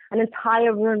an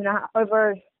entire room,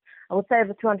 over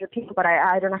 200 people, but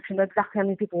I don't actually know exactly how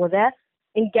many people were there,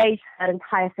 engaged that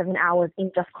entire 7 hours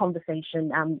in just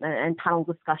conversation and panel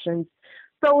discussions.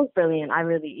 So it was brilliant. I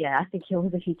think it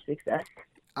was a huge success.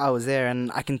 I was there,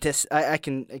 and I can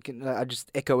I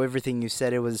just echo everything you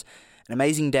said. It was an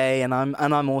amazing day, and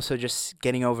I'm also just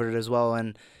getting over it as well.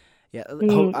 And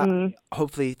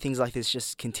hopefully things like this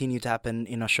just continue to happen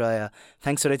in Australia.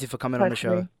 Thanks, Soretti, for coming on the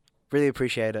show. Really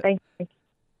appreciate it.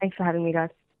 Thanks for having me, guys.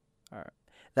 All right.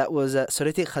 That was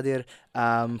Soretti Khadir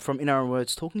from In Our Own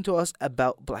Words talking to us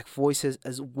about Black Voices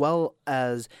as well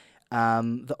as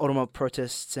the Oromo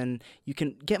protests. And you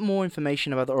can get more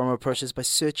information about the Oromo protests by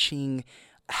searching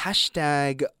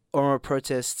hashtag Oromo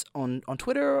protests on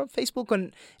Twitter or Facebook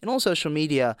and all social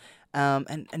media,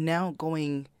 and now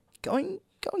going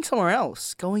somewhere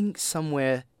else, going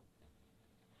somewhere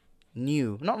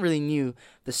new, not really new,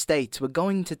 the States. We're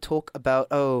going to talk about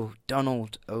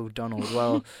Donald.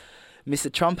 Well,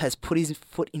 Mr. Trump has put his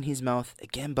foot in his mouth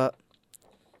again, but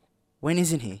when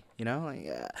isn't he?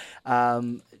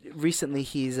 Recently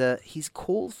he's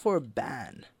called for a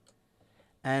ban,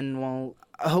 and well,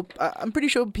 I'm pretty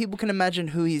sure people can imagine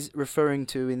who he's referring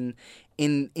to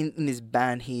in this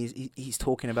ban he's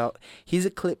talking about. Here's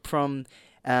a clip from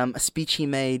a speech he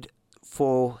made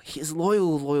for his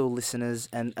loyal listeners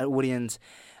and audience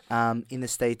in the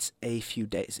States a few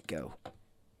days ago.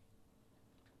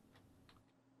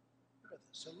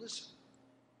 So listen,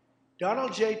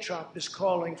 Donald J. Trump is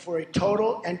calling for a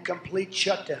total and complete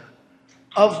shutdown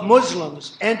of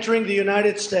Muslims entering the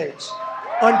United States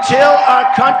until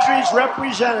our country's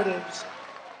representatives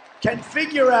can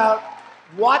figure out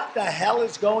what the hell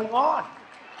is going on.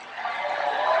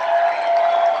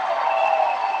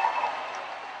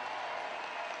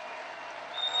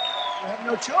 We have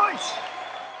no choice.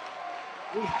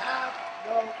 We have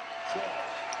no choice.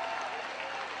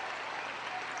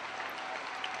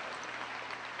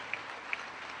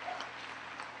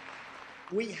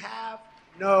 We have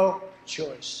no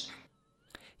choice.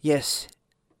 Yes,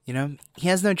 he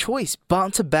has no choice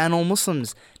but to ban all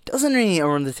Muslims, doesn't he,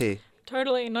 Arundhati?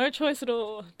 Totally, no choice at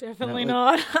all. Definitely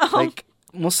not.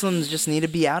 Muslims just need to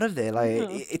be out of there.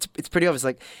 It's pretty obvious.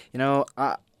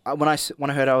 When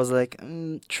I heard it, I was like,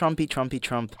 Trumpy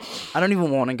Trump. I don't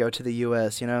even want to go to the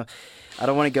US. I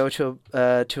don't want to go to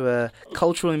a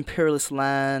cultural imperialist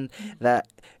land that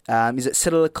is a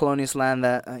settler colonialist land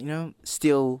that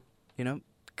still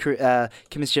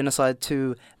commits genocide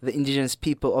to the indigenous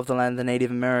people of the land, the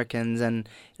Native Americans, and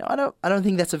I don't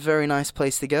think that's a very nice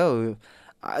place to go.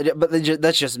 But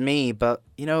that's just me. But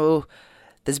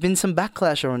there's been some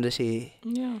backlash around it here.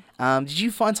 Yeah. Did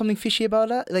you find something fishy about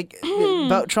that?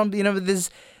 About Trump?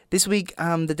 This week,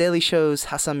 the Daily Show's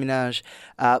Hassan Minhaj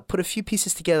put a few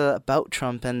pieces together about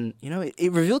Trump, and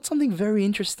it revealed something very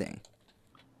interesting.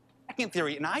 Second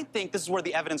theory, and I think this is where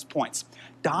the evidence points.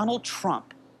 Donald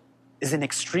Trump is an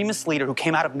extremist leader who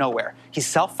came out of nowhere. He's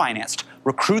self-financed,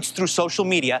 recruits through social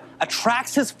media,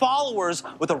 attracts his followers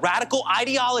with a radical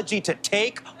ideology to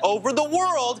take over the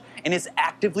world, and is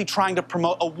actively trying to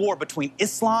promote a war between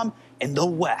Islam and the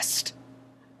West.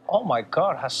 Oh my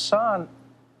God, Hassan,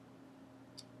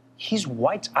 he's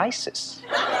white ISIS.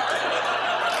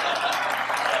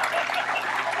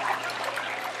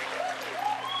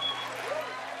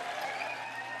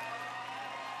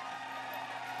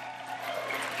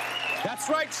 That's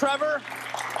right, Trevor.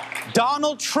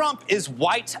 Donald Trump is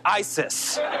white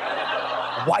ISIS.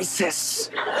 WISIS.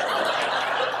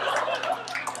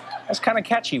 That's kind of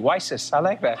catchy, WISIS. I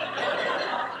like that.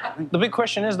 The big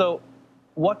question is, though,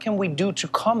 what can we do to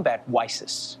combat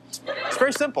WISIS? It's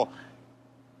very simple.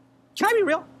 Can I be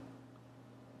real?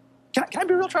 Can I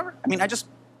be real, Trevor? I mean,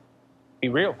 Be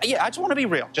real. Yeah, I just want to be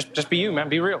real. Just be you, man.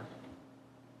 Be real.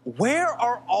 Where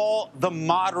are all the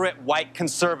moderate white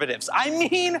conservatives? I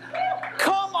mean,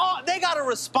 come on. They got a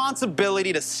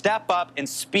responsibility to step up and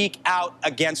speak out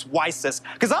against ISIS,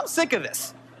 because I'm sick of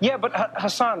this. Yeah, but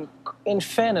Hassan, in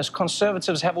fairness,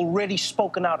 conservatives have already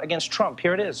spoken out against Trump.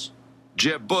 Here it is.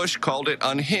 Jeb Bush called it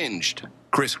unhinged.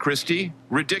 Chris Christie,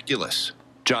 ridiculous.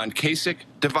 John Kasich,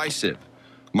 divisive.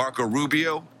 Marco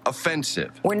Rubio,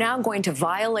 offensive. We're now going to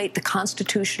violate the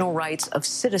constitutional rights of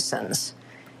citizens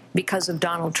because of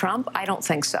Donald Trump? I don't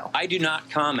think so. I do not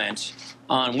comment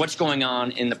on what's going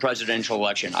on in the presidential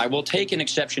election. I will take an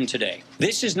exception today.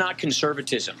 This is not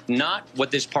conservatism, not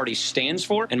what this party stands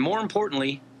for, and more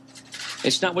importantly,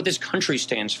 it's not what this country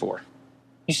stands for.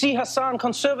 You see, Hassan,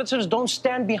 conservatives don't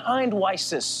stand behind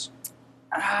ISIS.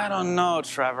 I don't know,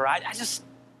 Trevor. I just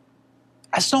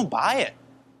don't buy it.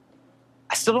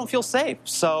 I still don't feel safe.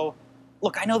 So,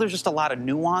 look, I know there's just a lot of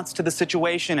nuance to the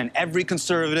situation, and every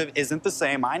conservative isn't the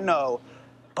same, I know.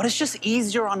 But it's just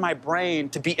easier on my brain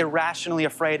to be irrationally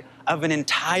afraid of an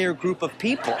entire group of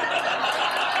people.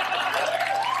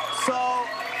 So,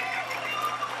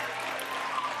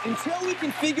 until we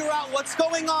can figure out what's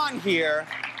going on here,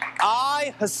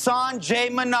 I, Hassan J.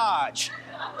 Minhaj,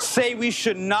 say we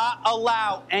should not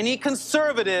allow any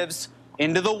conservatives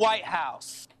into the White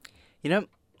House. You know,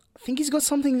 I think he's got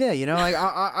something there, you know, like,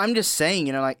 I'm just saying,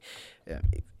 you know, like,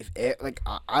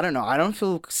 I don't know, I don't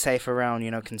feel safe around, you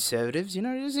know, conservatives, you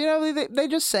know, they're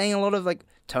just saying a lot of, like,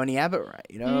 Tony Abbott, right,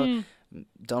 you know,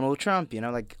 Donald Trump, you know,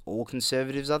 like, all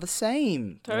conservatives are the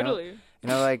same. Totally. You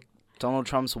know, like, Donald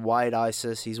Trump's white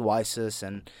ISIS, he's WISIS,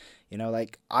 and, you know,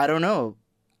 like, I don't know,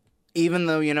 even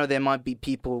though, you know, there might be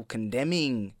people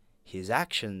condemning his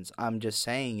actions, I'm just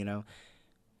saying, you know,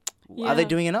 are they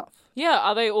doing enough? Yeah,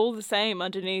 are they all the same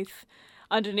underneath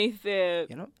their...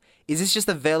 You know, is this just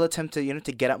a veiled attempt to, you know,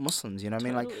 to get at Muslims? You know what I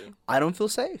mean? Like, I don't feel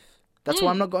safe. That's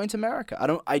why I'm not going to America.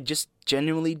 I just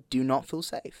genuinely do not feel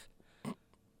safe.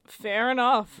 Fair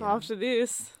enough, after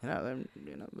this. You know,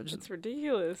 it's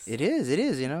ridiculous. It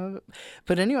is, you know.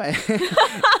 But anyway,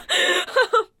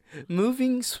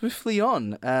 moving swiftly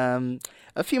on.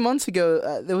 A few months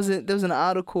ago, there was an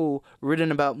article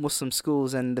written about Muslim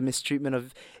schools and the mistreatment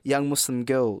of young Muslim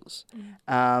girls.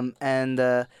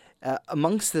 And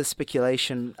amongst the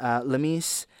speculation,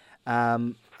 Lamis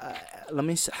Hamoud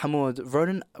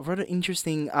wrote an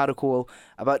interesting article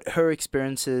about her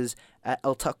experiences at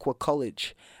Al Taqwa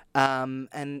College.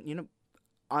 And you know,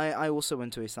 I also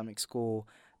went to Islamic school,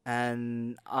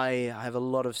 and I have a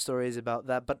lot of stories about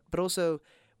that. But also,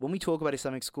 when we talk about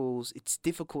Islamic schools, it's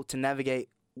difficult to navigate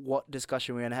what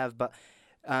discussion we're going to have. But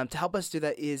to help us do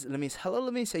that is Lamis. Hello,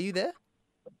 Lamis. Are you there?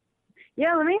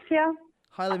 Yeah, Lamis, yeah.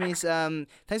 Hi, Lamis.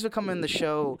 Thanks for coming on the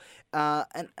show.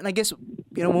 And I guess,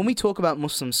 you know, when we talk about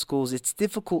Muslim schools, it's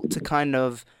difficult to kind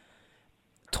of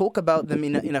talk about them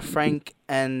in a frank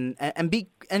and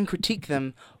critique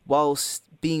them whilst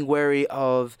being wary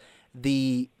of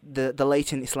the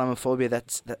latent Islamophobia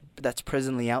that's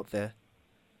presently out there.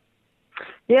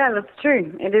 Yeah, that's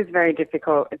true. It is very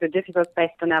difficult. It's a difficult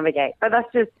space to navigate. But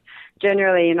that's just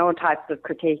generally in all types of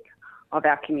critique of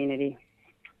our community.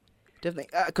 Definitely,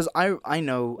 because I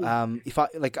know if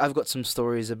I've got some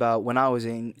stories about when I was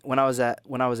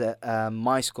at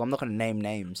my school. I'm not going to name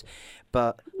names,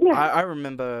 but yeah. I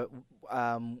remember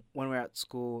when we were at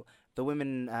school, the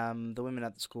women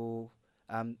at the school,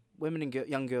 women and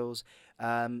young girls,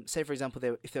 say for example,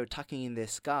 if they were tucking in their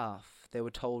scarf, they were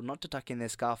told not to tuck in their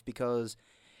scarf because,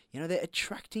 you know, they're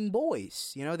attracting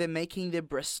boys. You know, they're making their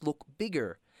breasts look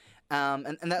bigger,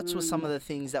 and that's what some of the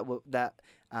things that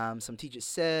some teachers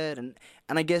said, and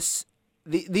I guess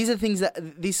these are things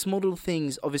these small little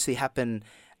things obviously happen,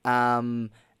 but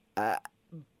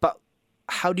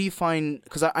how do you find,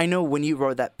 because I know when you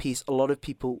wrote that piece, a lot of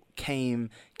people came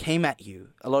at you,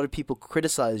 a lot of people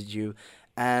criticized you,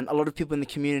 and a lot of people in the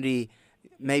community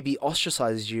maybe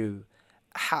ostracized you.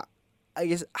 How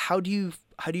do you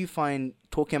find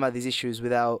talking about these issues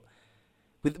with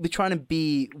trying to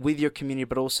be with your community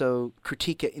but also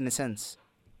critique it in a sense?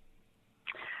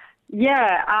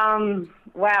 Yeah,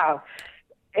 wow.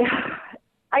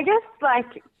 I guess,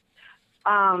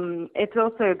 it's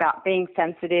also about being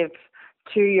sensitive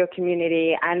to your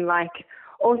community and,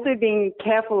 also being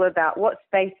careful about what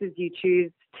spaces you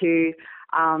choose to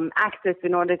access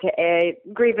in order to air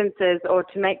grievances or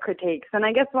to make critiques. And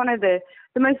I guess one of the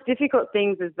most difficult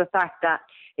things is the fact that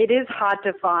it is hard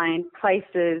to find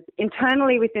places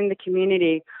internally within the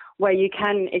community where you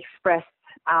can express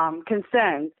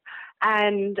concerns.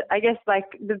 And I guess like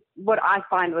what I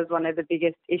find was one of the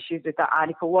biggest issues with the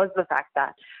article was the fact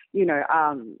that,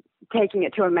 taking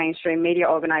it to a mainstream media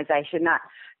organization that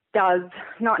does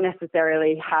not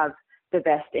necessarily have the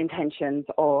best intentions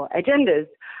or agendas.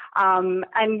 And,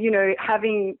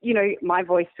 having, my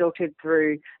voice filtered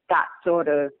through that sort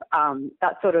of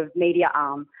media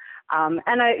arm.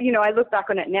 And I look back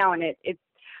on it now, and it's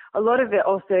a lot of it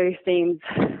also seems,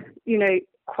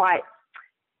 quite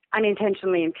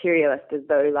unintentionally imperialist, as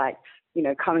though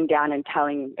coming down and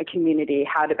telling a community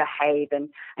how to behave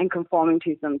and conforming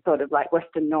to some sort of like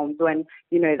Western norms when,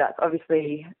 that's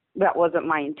obviously, that wasn't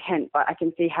my intent, but I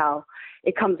can see how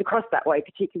it comes across that way,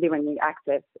 particularly when you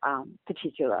access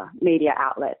particular media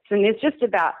outlets. And it's just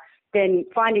about then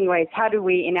finding ways, how do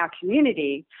we in our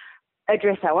community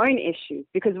address our own issues?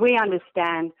 Because we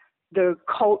understand the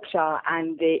culture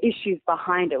and the issues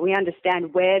behind it. We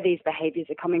understand where these behaviours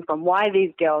are coming from, why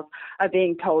these girls are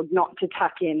being told not to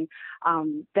tuck in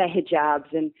their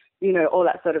hijabs and, all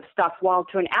that sort of stuff, while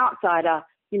to an outsider,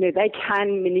 they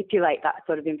can manipulate that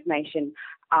sort of information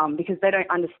because they don't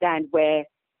understand where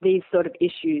these sort of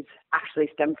issues actually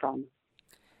stem from.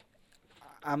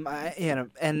 And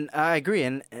I agree,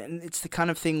 and it's the kind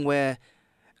of thing where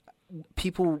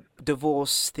people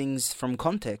divorce things from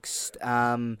context,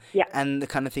 and the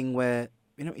kind of thing where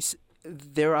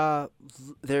there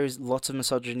is lots of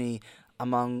misogyny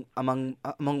among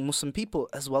Muslim people,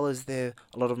 as well as there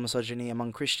a lot of misogyny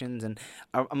among Christians and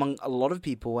among a lot of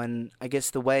people. And I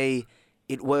guess the way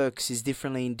it works is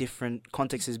differently in different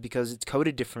contexts because it's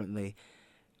coded differently.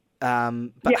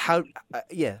 How?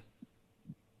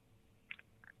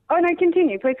 Oh, no,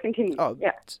 continue. Please continue. Oh,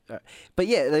 yeah. But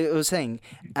yeah, like I was saying,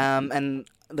 and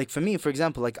like for me, for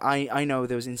example, like I know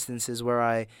there was instances where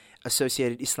I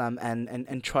associated Islam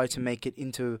and tried to make it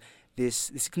into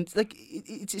this like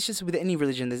it's just with any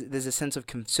religion, there's a sense of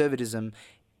conservatism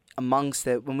amongst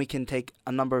it when we can take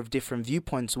a number of different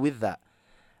viewpoints with that.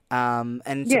 And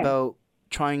it's about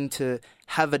trying to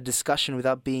have a discussion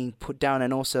without being put down,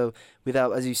 and also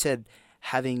without, as you said,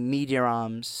 having media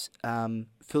arms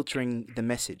filtering the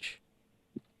message.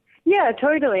 Yeah,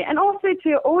 totally. And also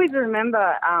to always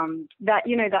remember that,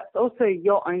 that's also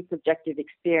your own subjective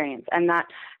experience, and that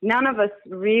none of us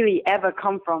really ever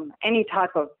come from any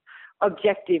type of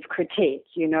objective critique,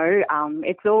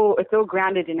 It's all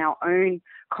grounded in our own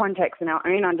context and our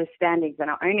own understandings and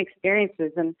our own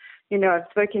experiences. And, I've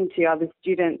spoken to other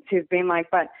students who've been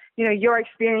like, but, your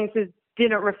experiences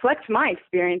didn't reflect my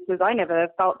experiences. I never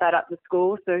felt that at the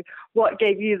school. So what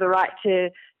gave you the right to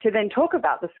then talk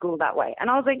about the school that way? And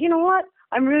I was like, you know what?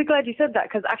 I'm really glad you said that,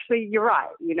 because actually you're right,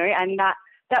 and that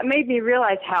made me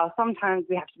realize how sometimes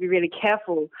we have to be really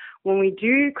careful when we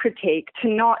do critique to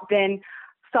not then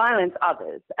silence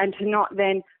others and to not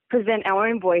then present our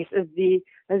own voice as the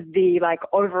like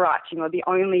overarching or the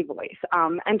only voice,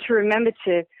 and to remember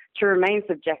to remain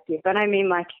subjective. And I mean,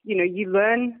 like, you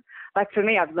learn. Like for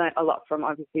me, I've learned a lot from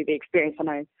obviously the experience, and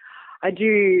I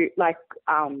do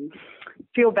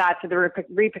feel bad for the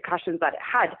repercussions that it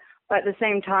had, but at the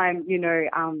same time,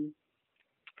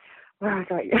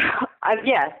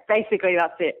 basically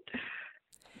that's it.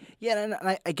 Yeah,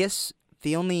 and I guess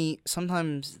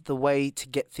sometimes the way to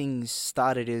get things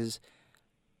started is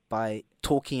by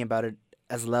talking about it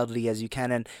as loudly as you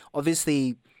can, and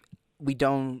obviously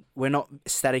we're not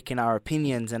static in our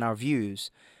opinions and our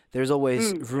views. There's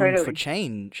always room for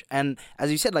change. And as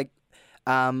you said,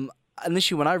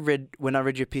 initially when I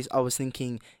read your piece, I was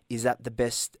thinking, is that the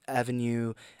best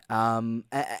avenue, and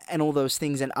all those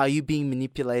things? And are you being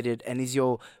manipulated? And is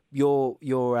your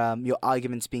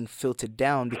arguments being filtered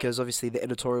down? Because obviously the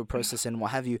editorial process and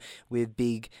what have you with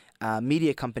big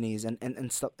media companies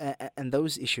and stuff and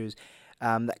those issues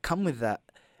that come with that.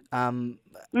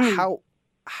 How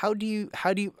do you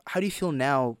feel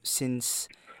now, since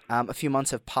a few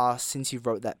months have passed since you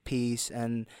wrote that piece,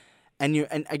 and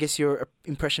I guess your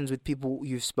impressions with people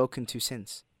you've spoken to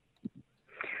since?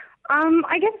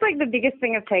 I guess the biggest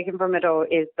thing I've taken from it all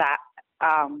is that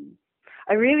I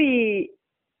really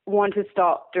want to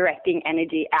stop directing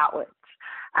energy outwards.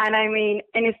 And I mean,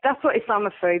 and that's what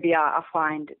Islamophobia, I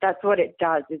find, that's what it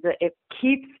does, is that it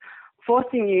keeps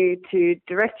forcing you to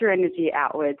direct your energy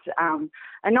outwards. And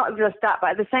not just that,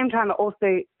 but at the same time, it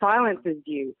also silences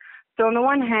you. So on the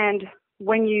one hand,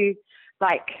 when you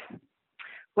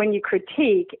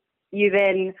critique, you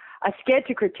then are scared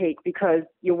to critique because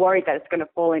you're worried that it's going to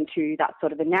fall into that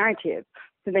sort of a narrative.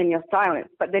 So then you're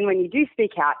silenced. But then when you do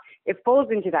speak out, it falls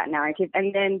into that narrative,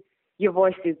 and then your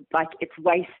voice is like it's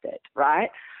wasted, right?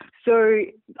 So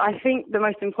I think the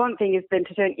most important thing is then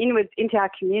to turn inwards into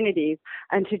our communities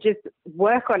and to just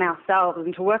work on ourselves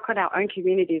and to work on our own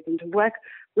communities and to work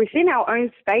within our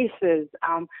own spaces,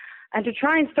 and to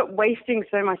try and stop wasting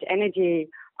so much energy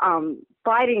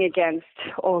fighting against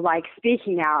or like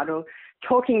speaking out or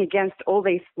talking against all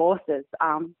these forces,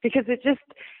 because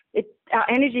our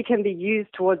energy can be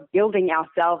used towards building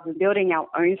ourselves and building our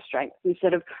own strengths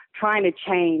instead of trying to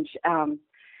change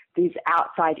these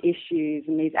outside issues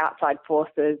and these outside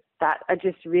forces that are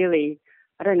just really,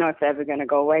 I don't know if they're ever going to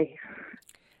go away.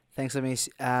 Thanks, Lamise.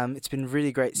 It's been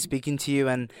really great speaking to you,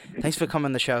 and thanks for coming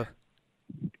on the show.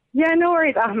 Yeah, no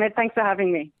worries, Ahmed. Thanks for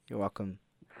having me. You're welcome.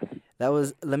 That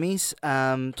was Lamise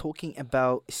talking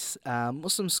about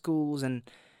Muslim schools and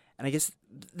I guess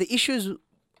the issues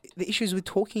with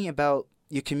talking about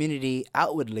your community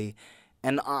outwardly.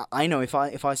 And I know if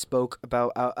I spoke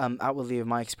about outwardly of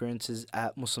my experiences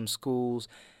at Muslim schools,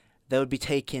 they would be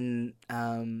taken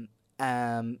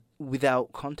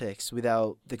without context,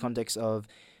 without the context of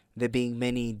there being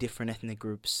many different ethnic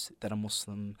groups that are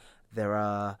Muslim. There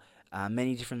are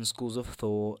many different schools of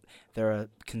thought. There are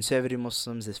conservative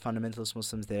Muslims, there's fundamentalist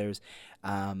Muslims, there's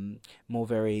more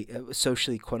very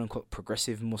socially quote-unquote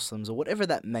progressive Muslims, or whatever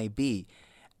that may be,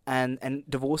 and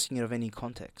divorcing it of any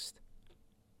context.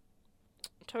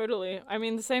 Totally. I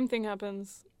mean, the same thing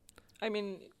happens. I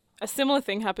mean, a similar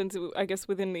thing happens, I guess,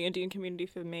 within the Indian community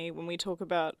for me when we talk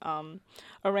about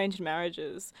arranged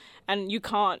marriages. And you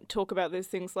can't talk about those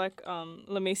things like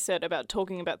Lamise said about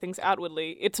talking about things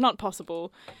outwardly. It's not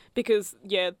possible because,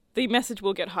 the message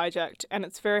will get hijacked and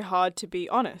it's very hard to be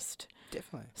honest.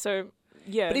 Definitely. So,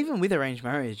 yeah. But even with arranged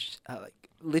marriage,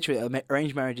 literally,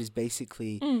 arranged marriage is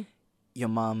basically your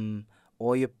mum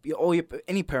or your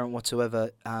any parent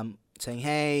whatsoever saying,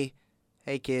 hey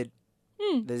kid,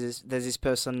 there's this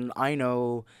person I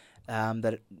know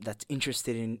that's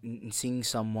interested in seeing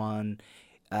someone.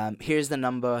 Here's the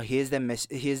number. Here's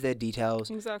their details.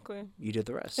 Exactly. You do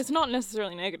the rest. It's not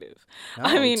necessarily negative.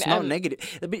 No, it's not negative.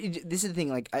 But this is the thing.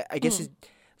 Like I guess it's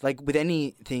like with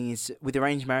anything, is with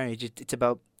arranged marriage, it's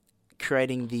about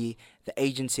creating the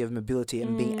agency of mobility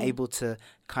and being able to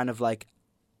kind of like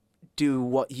do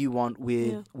what you want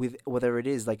with whatever it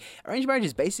is. Like arranged marriage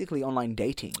is basically online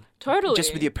dating. Totally.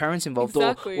 Just with your parents involved,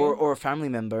 exactly. or a family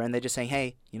member, and they're just saying,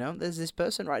 hey, there's this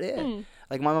person right here.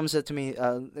 Like my mum said to me,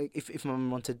 if my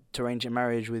mum wanted to arrange a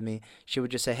marriage with me, she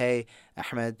would just say, hey,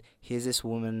 Ahmed, here's this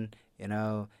woman,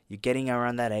 you're getting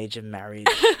around that age of marriage.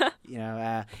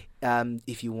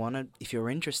 If you're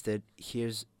interested,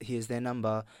 here's their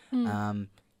number.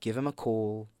 Give them a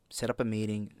call. Set up a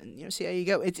meeting and see how you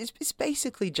go. It's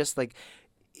basically just like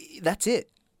that's it.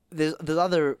 There's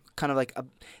other kind of like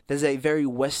there's a very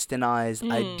westernized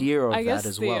idea of that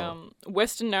as well. I guess the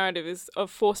Western narrative is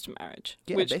of forced marriage,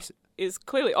 which is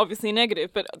clearly obviously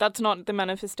negative, but that's not the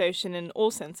manifestation in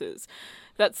all senses.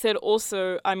 That said,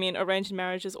 also, I mean, arranged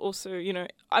marriage is also,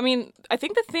 I think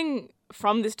the thing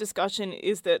from this discussion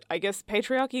is that I guess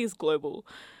patriarchy is global.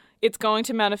 It's going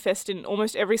to manifest in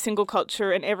almost every single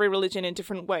culture and every religion in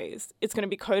different ways. It's going to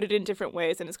be coded in different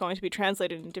ways and it's going to be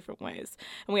translated in different ways.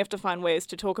 And we have to find ways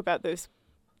to talk about those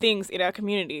things in our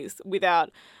communities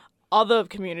without other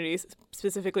communities,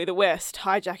 specifically the West,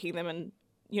 hijacking them and,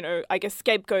 I guess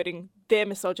scapegoating their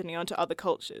misogyny onto other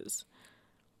cultures.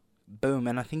 Boom.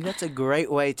 And I think that's a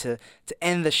great way to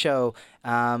end the show.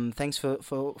 Thanks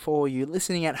for you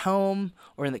listening at home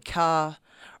or in the car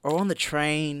or on the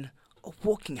train, or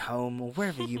walking home, or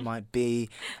wherever you might be.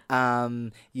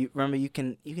 You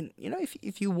can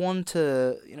if you want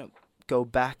to go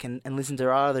back and listen to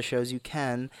our other shows, you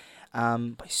can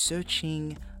by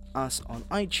searching us on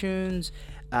iTunes,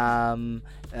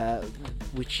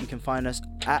 which you can find us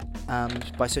at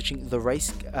by searching the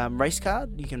race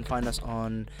card. You can find us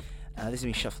on this is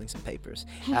me shuffling some papers.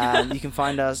 You can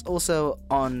find us also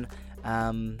on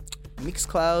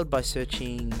Mixcloud by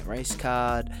searching race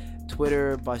card.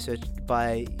 Twitter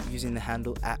by using the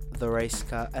handle at the race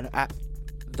card and at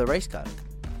the race card.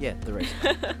 Yeah, the race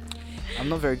card. I'm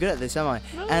not very good at this, am I?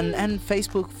 No. And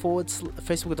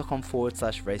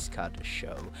facebook.com/race card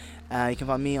show. You can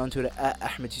find me on Twitter at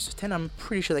AhmedYusuf10. I'm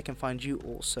pretty sure they can find you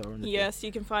also. Yes,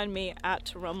 you can find me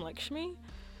at Ramlakshmi.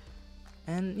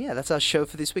 And yeah, that's our show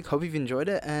for this week. Hope you've enjoyed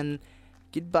it, and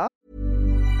goodbye.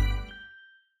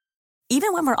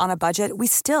 Even when we're on a budget, we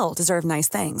still deserve nice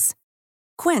things.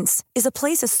 Quince is a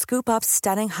place to scoop up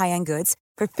stunning high-end goods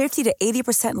for 50 to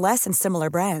 80% less than similar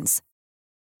brands.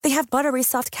 They have buttery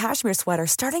soft cashmere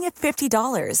sweaters starting at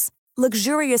 $50,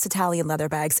 luxurious Italian leather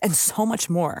bags, and so much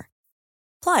more.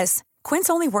 Plus,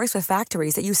 Quince only works with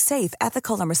factories that use safe,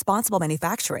 ethical, and responsible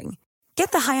manufacturing.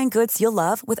 Get the high-end goods you'll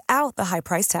love without the high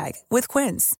price tag with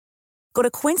Quince. Go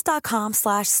to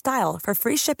quince.com/style for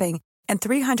free shipping and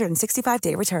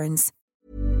 365-day returns.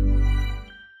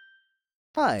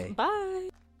 Hi. Bye.